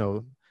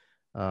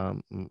 I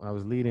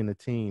was leading the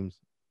teams,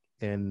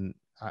 and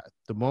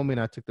the moment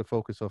I took the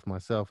focus off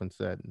myself and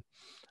said,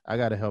 I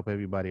got to help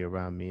everybody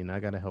around me, and I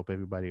got to help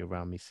everybody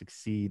around me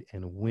succeed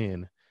and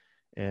win.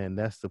 And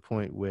that's the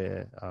point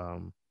where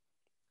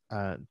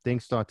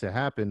things start to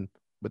happen.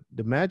 But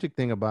the magic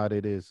thing about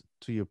it is,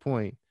 to your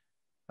point,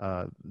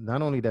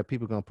 not only that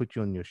people are going to put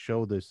you on your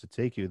shoulders to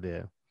take you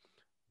there,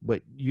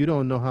 but you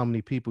don't know how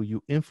many people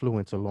you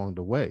influence along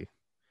the way.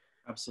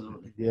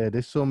 Absolutely. Yeah,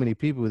 there's so many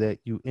people that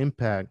you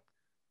impact.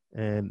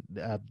 And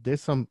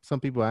there's some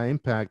people I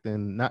impact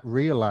and not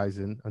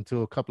realizing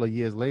until a couple of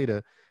years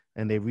later,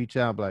 and they reach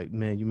out like,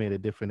 man, you made a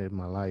difference in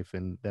my life.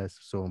 And that's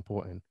so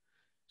important.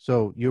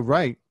 So you're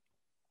right.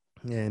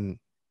 And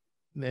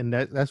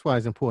that's why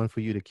it's important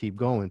for you to keep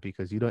going,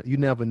 because you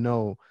never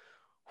know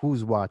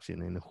who's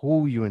watching and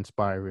who you're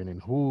inspiring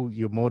and who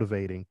you're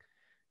motivating,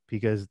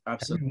 because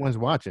everyone's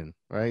watching,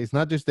 right? It's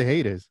not just the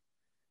haters.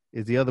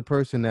 It's the other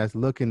person that's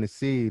looking to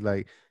see,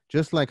 like,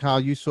 just like how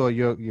you saw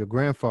your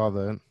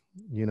grandfather,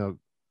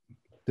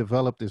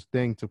 develop this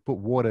thing to put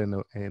water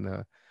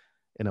in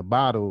a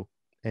bottle,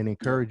 and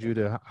encourage you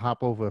to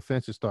hop over a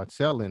fence and start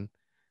selling,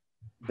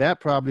 that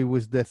probably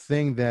was the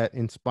thing that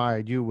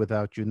inspired you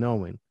without you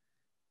knowing.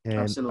 And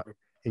Absolutely.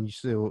 and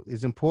so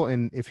it's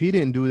important. If he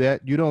didn't do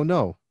that, you don't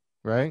know,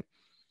 right?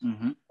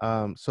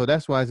 So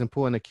that's why it's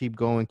important to keep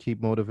going,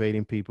 keep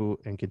motivating people,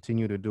 and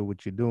continue to do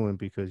what you're doing,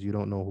 because you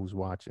don't know who's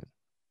watching.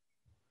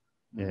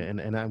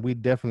 We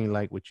definitely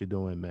like what you're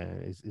doing,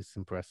 man. It's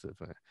impressive,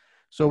 man.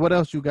 So what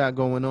else you got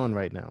going on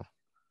right now?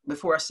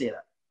 Before I say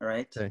that,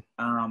 right? Okay.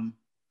 I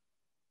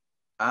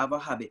have a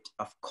habit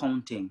of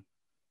counting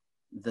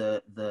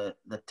the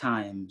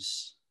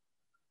times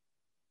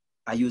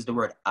I use the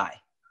word I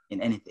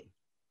in anything,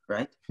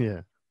 right?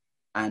 Yeah.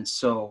 And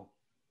so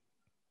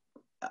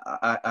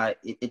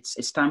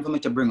it's time for me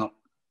to bring up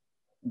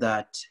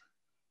that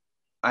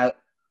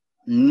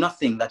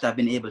nothing that I've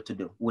been able to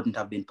do wouldn't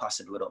have been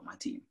possible without my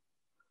team.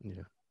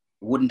 Yeah.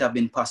 Wouldn't have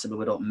been possible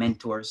without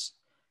mentors,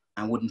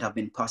 and wouldn't have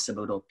been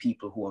possible without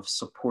people who have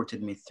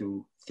supported me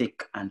through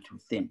thick and through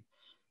thin.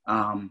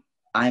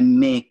 I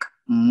make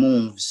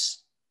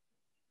moves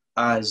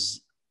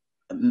as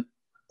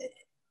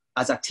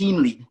a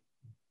team lead,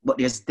 but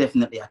there's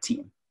definitely a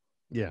team.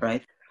 Yeah.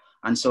 Right.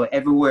 And so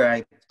everywhere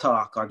I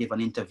talk or give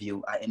an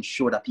interview, I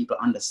ensure that people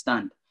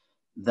understand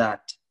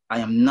that I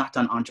am not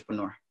an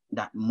entrepreneur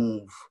that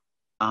move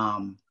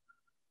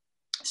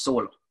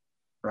solo,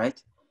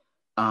 right?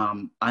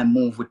 I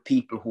move with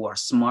people who are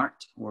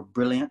smart, who are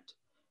brilliant,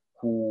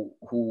 who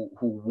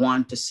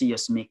want to see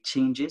us make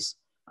changes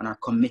and are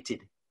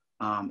committed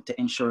to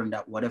ensuring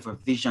that whatever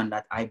vision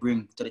that I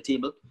bring to the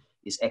table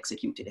is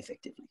executed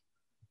effectively.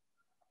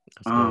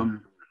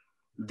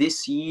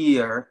 This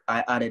year,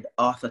 I added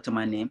author to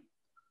my name.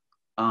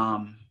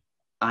 I'm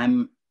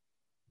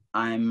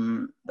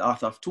the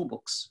author of 2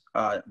 books.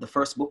 The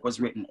first book was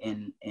written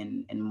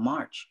in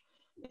March.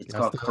 It's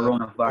called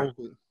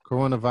Coronavirus.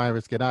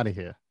 Coronavirus, Get Out of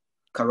Here.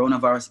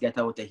 Coronavirus, Get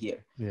Out of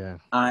Here. Yeah.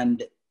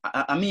 And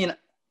I mean,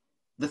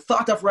 the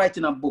thought of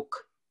writing a book.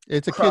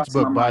 It's a kid's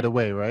book, by the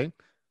way, right?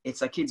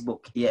 It's a kid's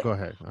book, yeah. Go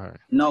ahead. All right.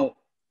 No,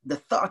 the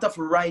thought of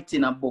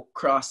writing a book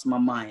crossed my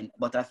mind,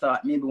 but I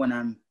thought maybe when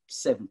I'm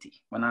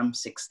 70, when I'm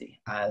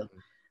 60,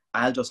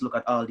 I'll just look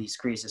at all these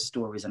crazy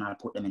stories and I'll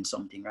put them in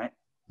something, right?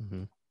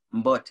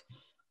 But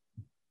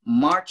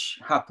March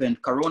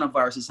happened,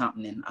 coronavirus is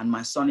happening, and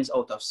my son is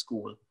out of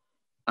school,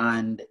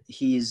 and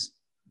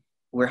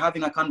we're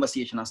having a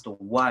conversation as to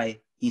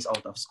why he's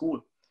out of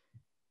school.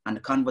 And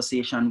the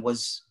conversation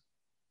was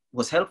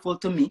helpful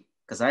to me,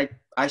 because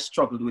I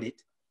struggled with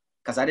it,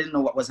 because I didn't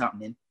know what was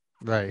happening.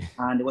 Right.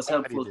 And it was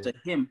helpful to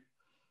him.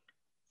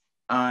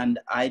 And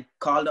I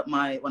called up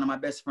one of my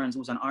best friends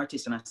who's an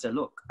artist, and I said,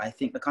 look, I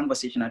think the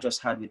conversation I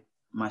just had with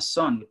my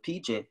son, with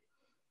PJ,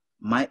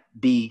 might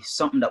be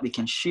something that we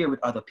can share with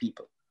other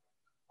people.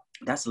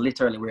 That's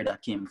literally where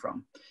that came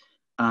from.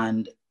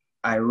 And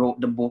I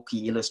wrote the book,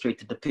 he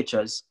illustrated the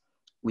pictures,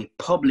 we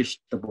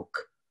published the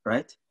book,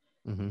 right?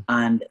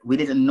 And we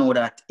didn't know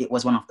that it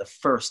was one of the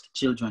first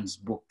children's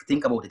book.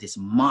 Think about it, it's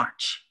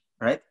March,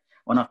 right?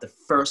 One of the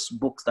first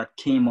books that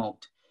came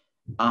out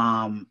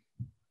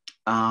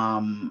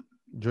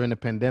during the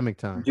pandemic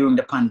time. During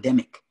the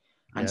pandemic.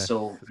 And yes,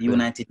 so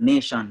United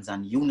Nations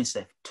and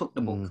UNICEF took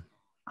the book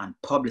and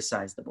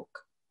publicized the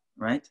book,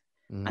 right?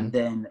 And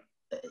then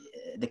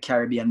the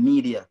Caribbean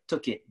media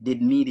took it,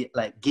 did media,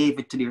 like gave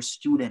it to their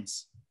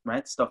students,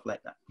 right? Stuff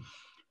like that.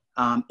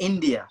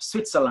 India,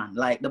 Switzerland,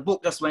 like the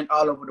book just went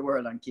all over the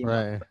world and came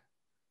right.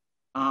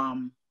 out.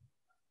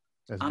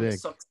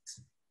 That's big.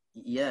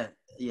 Yeah,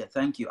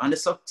 thank you. And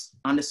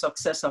the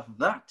success of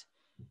that,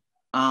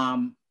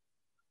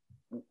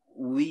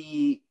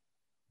 we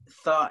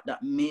thought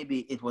that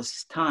maybe it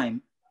was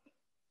time,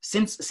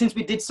 since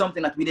we did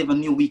something that we never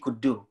knew we could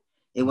do,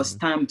 it was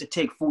time to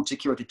take food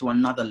security to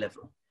another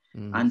level.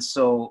 And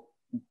so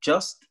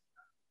just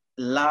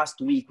last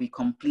week, we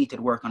completed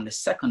work on the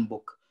second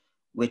book,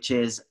 which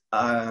is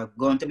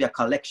going to be a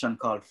collection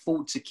called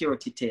Food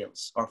Security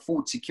Tales, or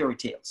Food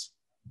Security Tales,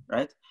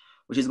 right?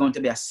 Which is going to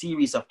be a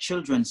series of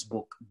children's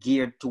book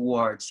geared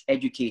towards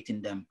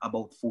educating them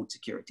about food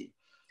security.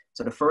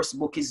 So the first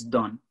book is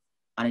done,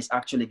 and it's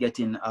actually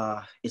getting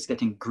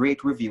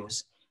great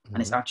reviews,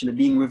 and it's actually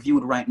being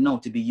reviewed right now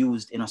to be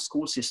used in a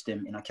school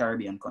system in a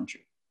Caribbean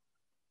country.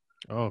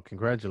 Oh,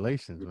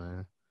 congratulations,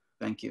 man.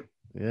 Thank you.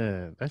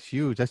 Yeah, that's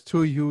huge. That's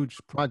 2 huge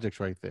projects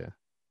right there.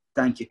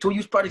 Thank you. 2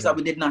 huge projects that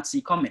we did not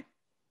see coming.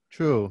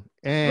 True.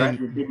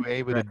 And right? you were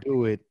able to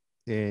do it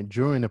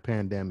during the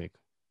pandemic.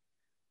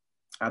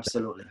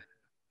 Absolutely.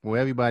 Where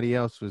everybody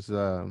else was,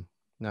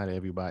 not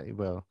everybody,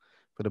 well,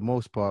 for the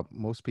most part,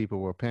 most people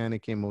were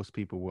panicking. Most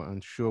people were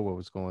unsure what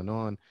was going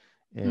on.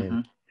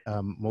 And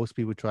most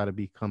people try to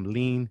become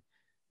lean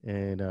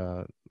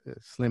and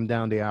slim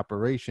down their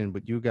operation.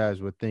 But you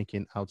guys were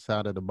thinking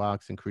outside of the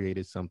box and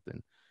created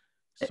something.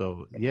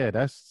 So yeah,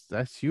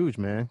 that's huge,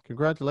 man.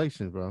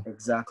 Congratulations, bro.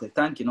 Exactly.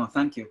 Thank you. No,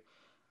 thank you.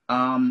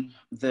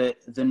 The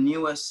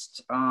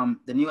newest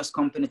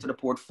company to the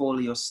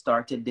portfolio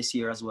started this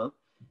year as well.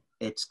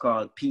 It's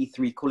called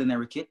P3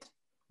 Culinary Kit.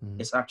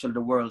 It's actually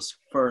the world's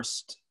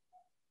first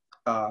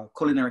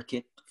culinary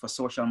kit for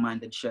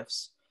social-minded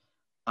chefs.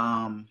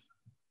 And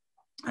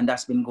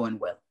that's been going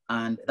well.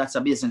 And that's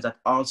a business that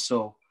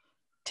also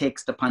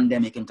takes the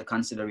pandemic into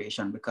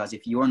consideration, because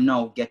if you're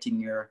now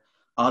getting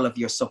all of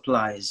your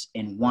supplies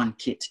in one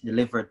kit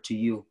delivered to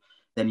you,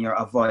 then you're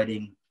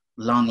avoiding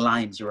long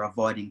lines, you're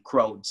avoiding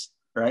crowds,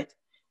 right?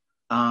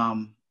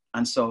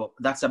 And so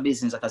that's a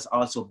business that has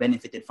also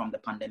benefited from the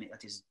pandemic,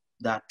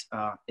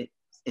 it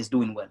is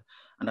doing well.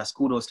 And that's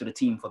kudos to the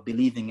team for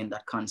believing in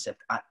that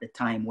concept at the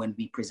time when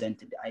we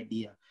presented the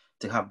idea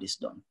to have this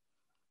done.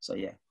 So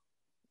yeah.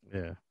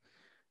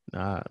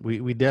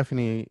 We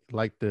definitely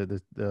like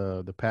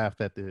the path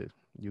that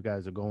you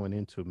guys are going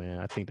into, man.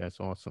 I think that's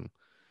awesome.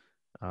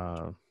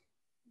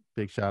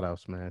 Big shout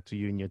outs, man, to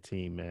you and your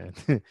team, man.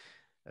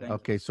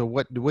 Okay, so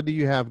what do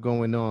you have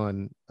going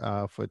on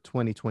for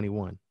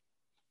 2021?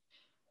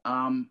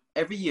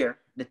 Every year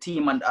the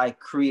team and I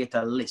create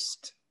a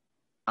list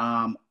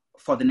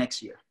for the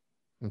next year.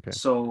 Okay.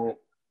 So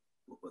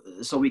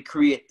we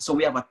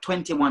have a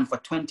 21 for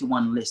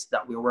 21 list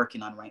that we're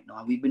working on right now.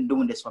 And we've been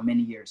doing this for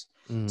many years.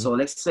 Mm-hmm. So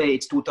let's say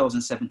it's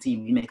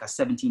 2017, we make a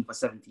 17 for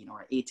 17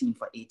 or 18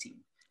 for 18,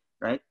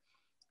 right?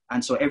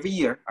 And so every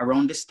year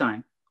around this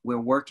time, we're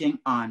working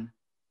on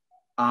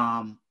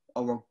our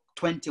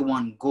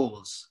 21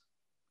 goals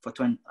for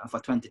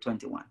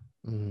 2021.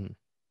 Mm-hmm.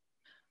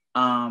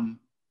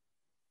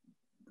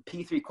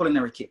 P3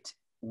 Culinary Kit,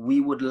 we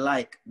would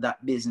like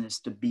that business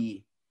to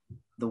be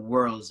the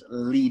world's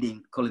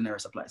leading culinary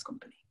supplies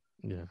company.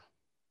 Yeah.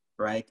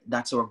 Right?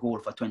 That's our goal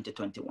for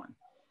 2021.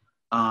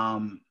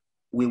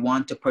 We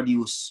want to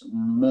produce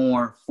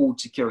more food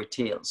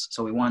security tales.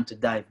 So we want to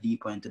dive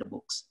deeper into the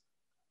books.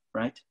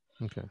 Right?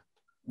 Okay.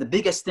 The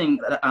biggest thing,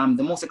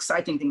 the most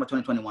exciting thing for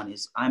 2021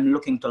 is I'm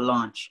going to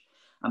launch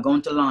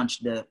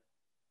the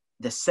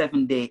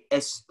 7-day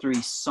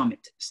S3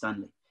 Summit,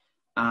 Stanley.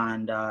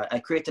 And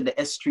I created the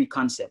S3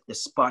 concept, the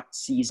spot,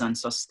 seize, and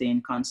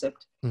sustain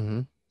concept.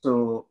 Mm-hmm.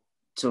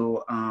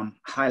 To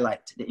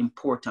highlight the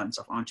importance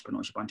of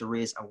entrepreneurship and to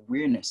raise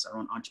awareness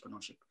around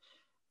entrepreneurship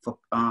for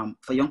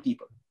young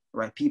people,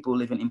 right? People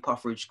living in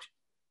impoverished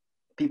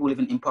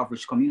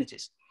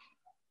communities.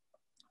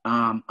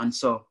 And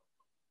so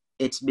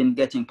it's been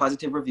getting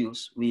positive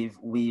reviews. We've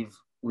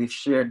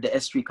shared the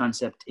S3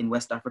 concept in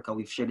West Africa.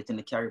 We've shared it in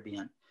the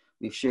Caribbean.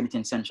 We've shared it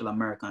in Central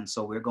America. And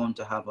so we're going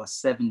to have a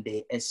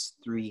 7-day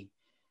S3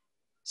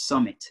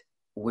 summit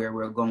where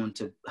we're going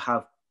to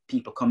have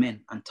people come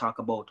in and talk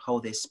about how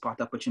they spot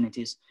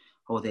opportunities,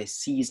 how they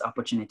seize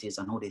opportunities,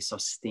 and how they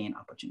sustain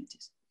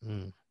opportunities.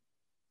 Mm.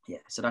 Yeah,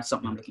 so that's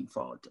something I'm looking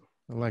forward to.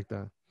 I like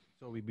that.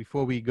 So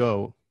before we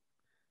go,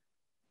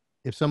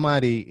 if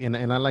somebody, and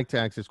I like to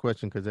ask this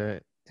question because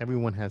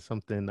everyone has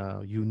something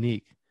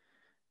unique,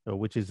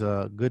 which is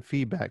good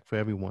feedback for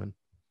everyone.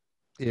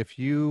 If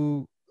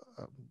you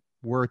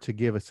were to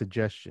give a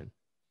suggestion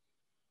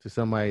to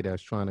somebody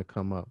that's trying to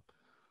come up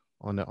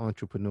on the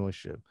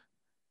entrepreneurship,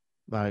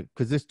 like,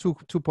 because there's two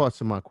parts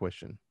to my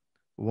question.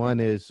 One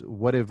is,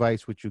 what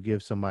advice would you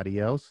give somebody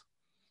else?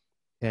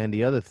 And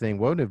the other thing,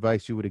 what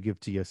advice you would give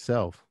to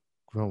yourself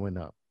growing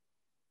up?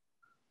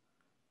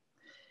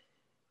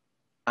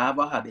 I have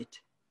a habit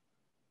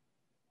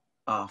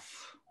of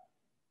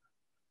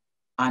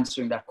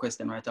answering that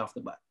question right off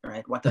the bat,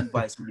 right? What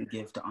advice would you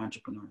give to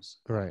entrepreneurs?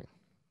 Right.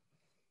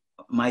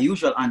 My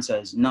usual answer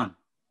is none.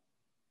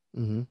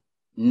 Mm-hmm.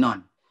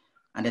 None.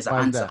 And there's an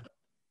answer.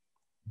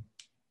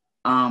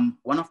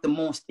 One of the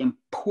most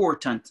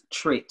important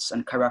traits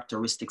and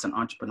characteristics an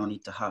entrepreneur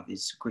needs to have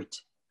is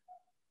grit,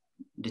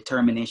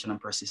 determination, and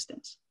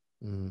persistence.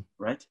 Mm-hmm.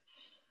 Right?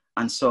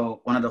 And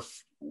so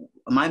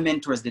my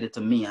mentors did it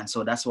to me. And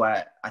so that's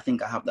why I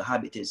think I have the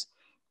habit is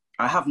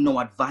I have no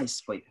advice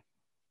for you.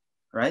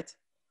 Right?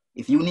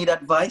 If you need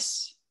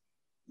advice,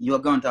 you're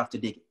going to have to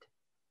dig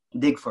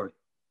for it.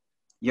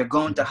 You're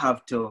going to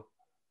have to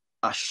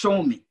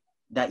show me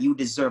that you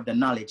deserve the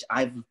knowledge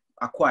I've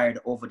acquired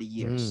over the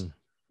years.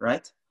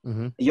 Right?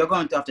 Mm-hmm. You're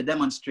going to have to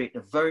demonstrate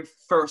the very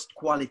first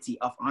quality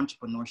of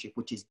entrepreneurship,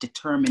 which is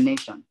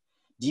determination.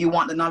 Do you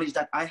want the knowledge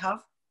that I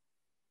have?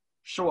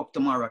 Show up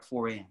tomorrow at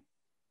 4 a.m.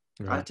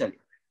 Right. I'll tell you.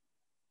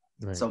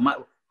 Right. So my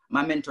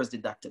mentors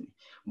did that to me.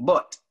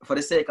 But for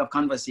the sake of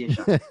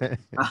conversation,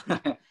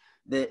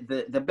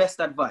 the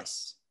best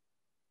advice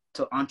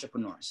to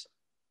entrepreneurs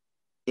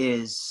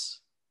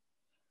is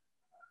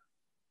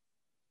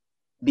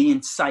be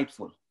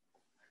insightful.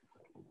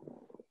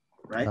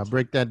 Right? I'll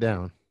break that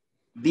down.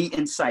 Be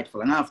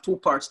insightful. And I have two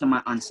parts to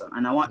my answer.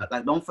 And I want,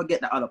 don't forget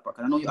the other part.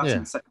 I know you asked me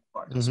the second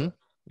part. Mm-hmm.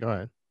 Go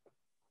ahead.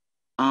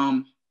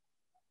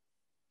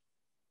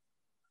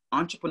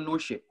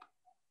 Entrepreneurship,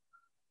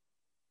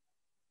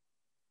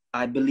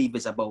 I believe,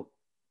 is about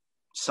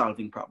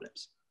solving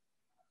problems.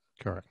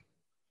 Correct.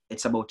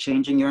 It's about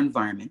changing your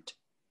environment,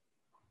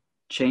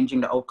 changing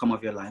the outcome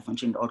of your life, and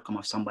changing the outcome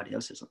of somebody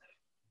else's life.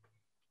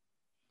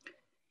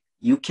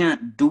 You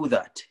can't do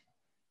that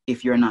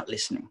if you're not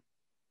listening.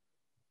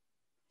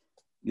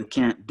 You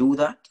can't do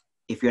that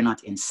if you're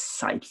not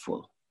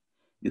insightful.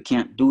 You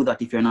can't do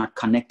that if you're not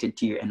connected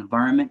to your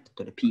environment,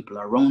 to the people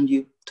around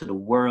you, to the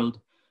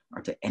world,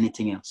 or to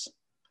anything else.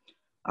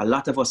 A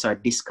lot of us are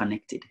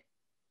disconnected.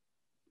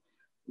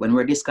 When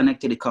we're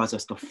disconnected, it causes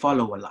us to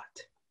follow a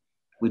lot.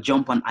 We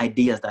jump on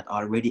ideas that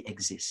already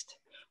exist.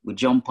 We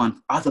jump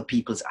on other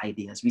people's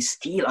ideas. We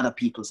steal other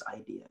people's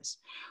ideas.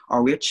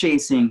 Or we're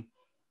chasing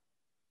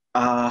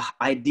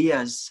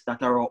ideas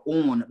that are our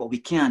own, but we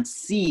can't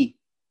see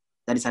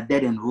that it's a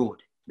dead-end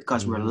road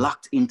because we're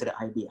locked into the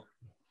idea.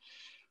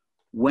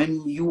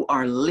 When you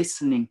are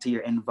listening to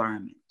your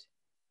environment,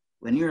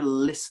 when you're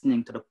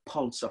listening to the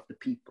pulse of the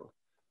people,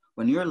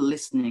 when you're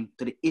listening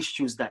to the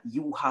issues that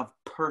you have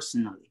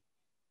personally,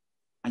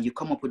 and you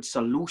come up with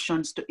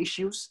solutions to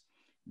issues,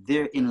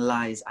 therein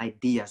lies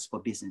ideas for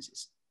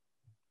businesses.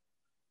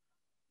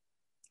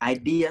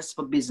 Ideas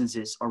for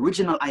businesses,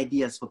 original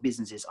ideas for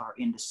businesses are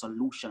in the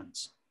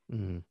solutions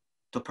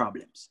to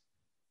problems.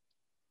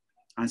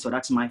 And so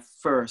that's my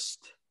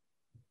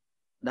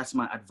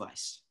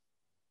advice,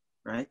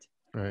 right?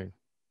 Right.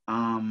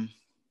 I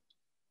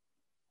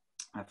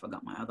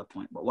forgot my other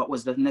point, but what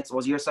was the next,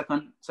 was your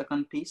second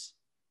piece?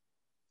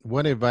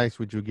 What advice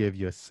would you give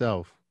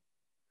yourself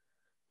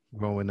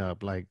growing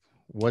up? Like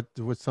what's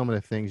some of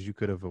the things you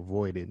could have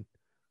avoided,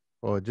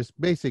 or just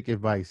basic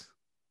advice?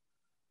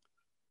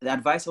 The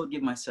advice I would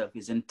give myself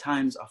is, in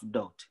times of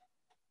doubt,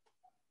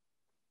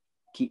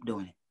 keep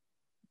doing it.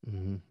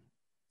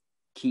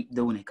 Keep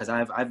doing it, because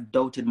I've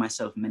doubted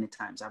myself many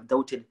times. I've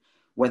doubted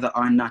whether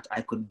or not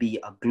I could be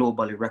a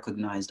globally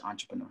recognized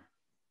entrepreneur.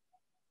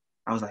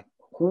 I was like,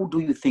 who do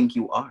you think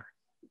you are?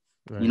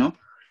 Right. You know,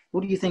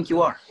 who do you think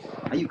you are?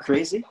 Are you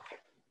crazy?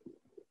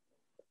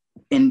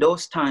 In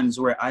those times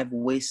where I've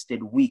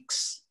wasted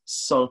weeks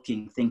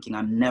sulking, thinking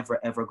I'm never,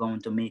 ever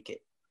going to make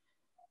it,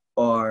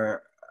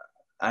 or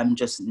I'm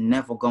just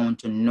never going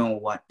to know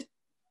what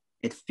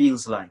it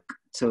feels like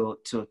to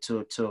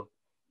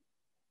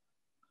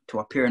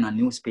appear in a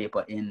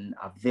newspaper in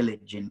a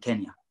village in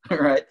Kenya,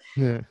 right?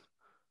 Yeah.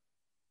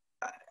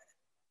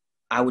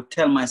 I would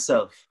tell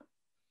myself,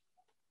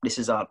 this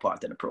is all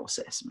part of the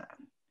process, man.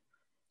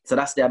 So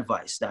that's the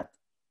advice, that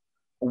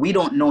we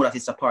don't know that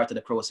it's a part of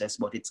the process,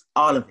 but it's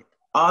all of it.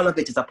 All of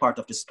it is a part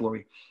of the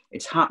story.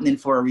 It's happening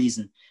for a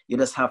reason. You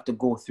just have to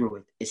go through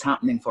it. It's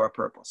happening for a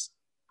purpose.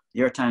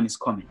 Your time is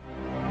coming.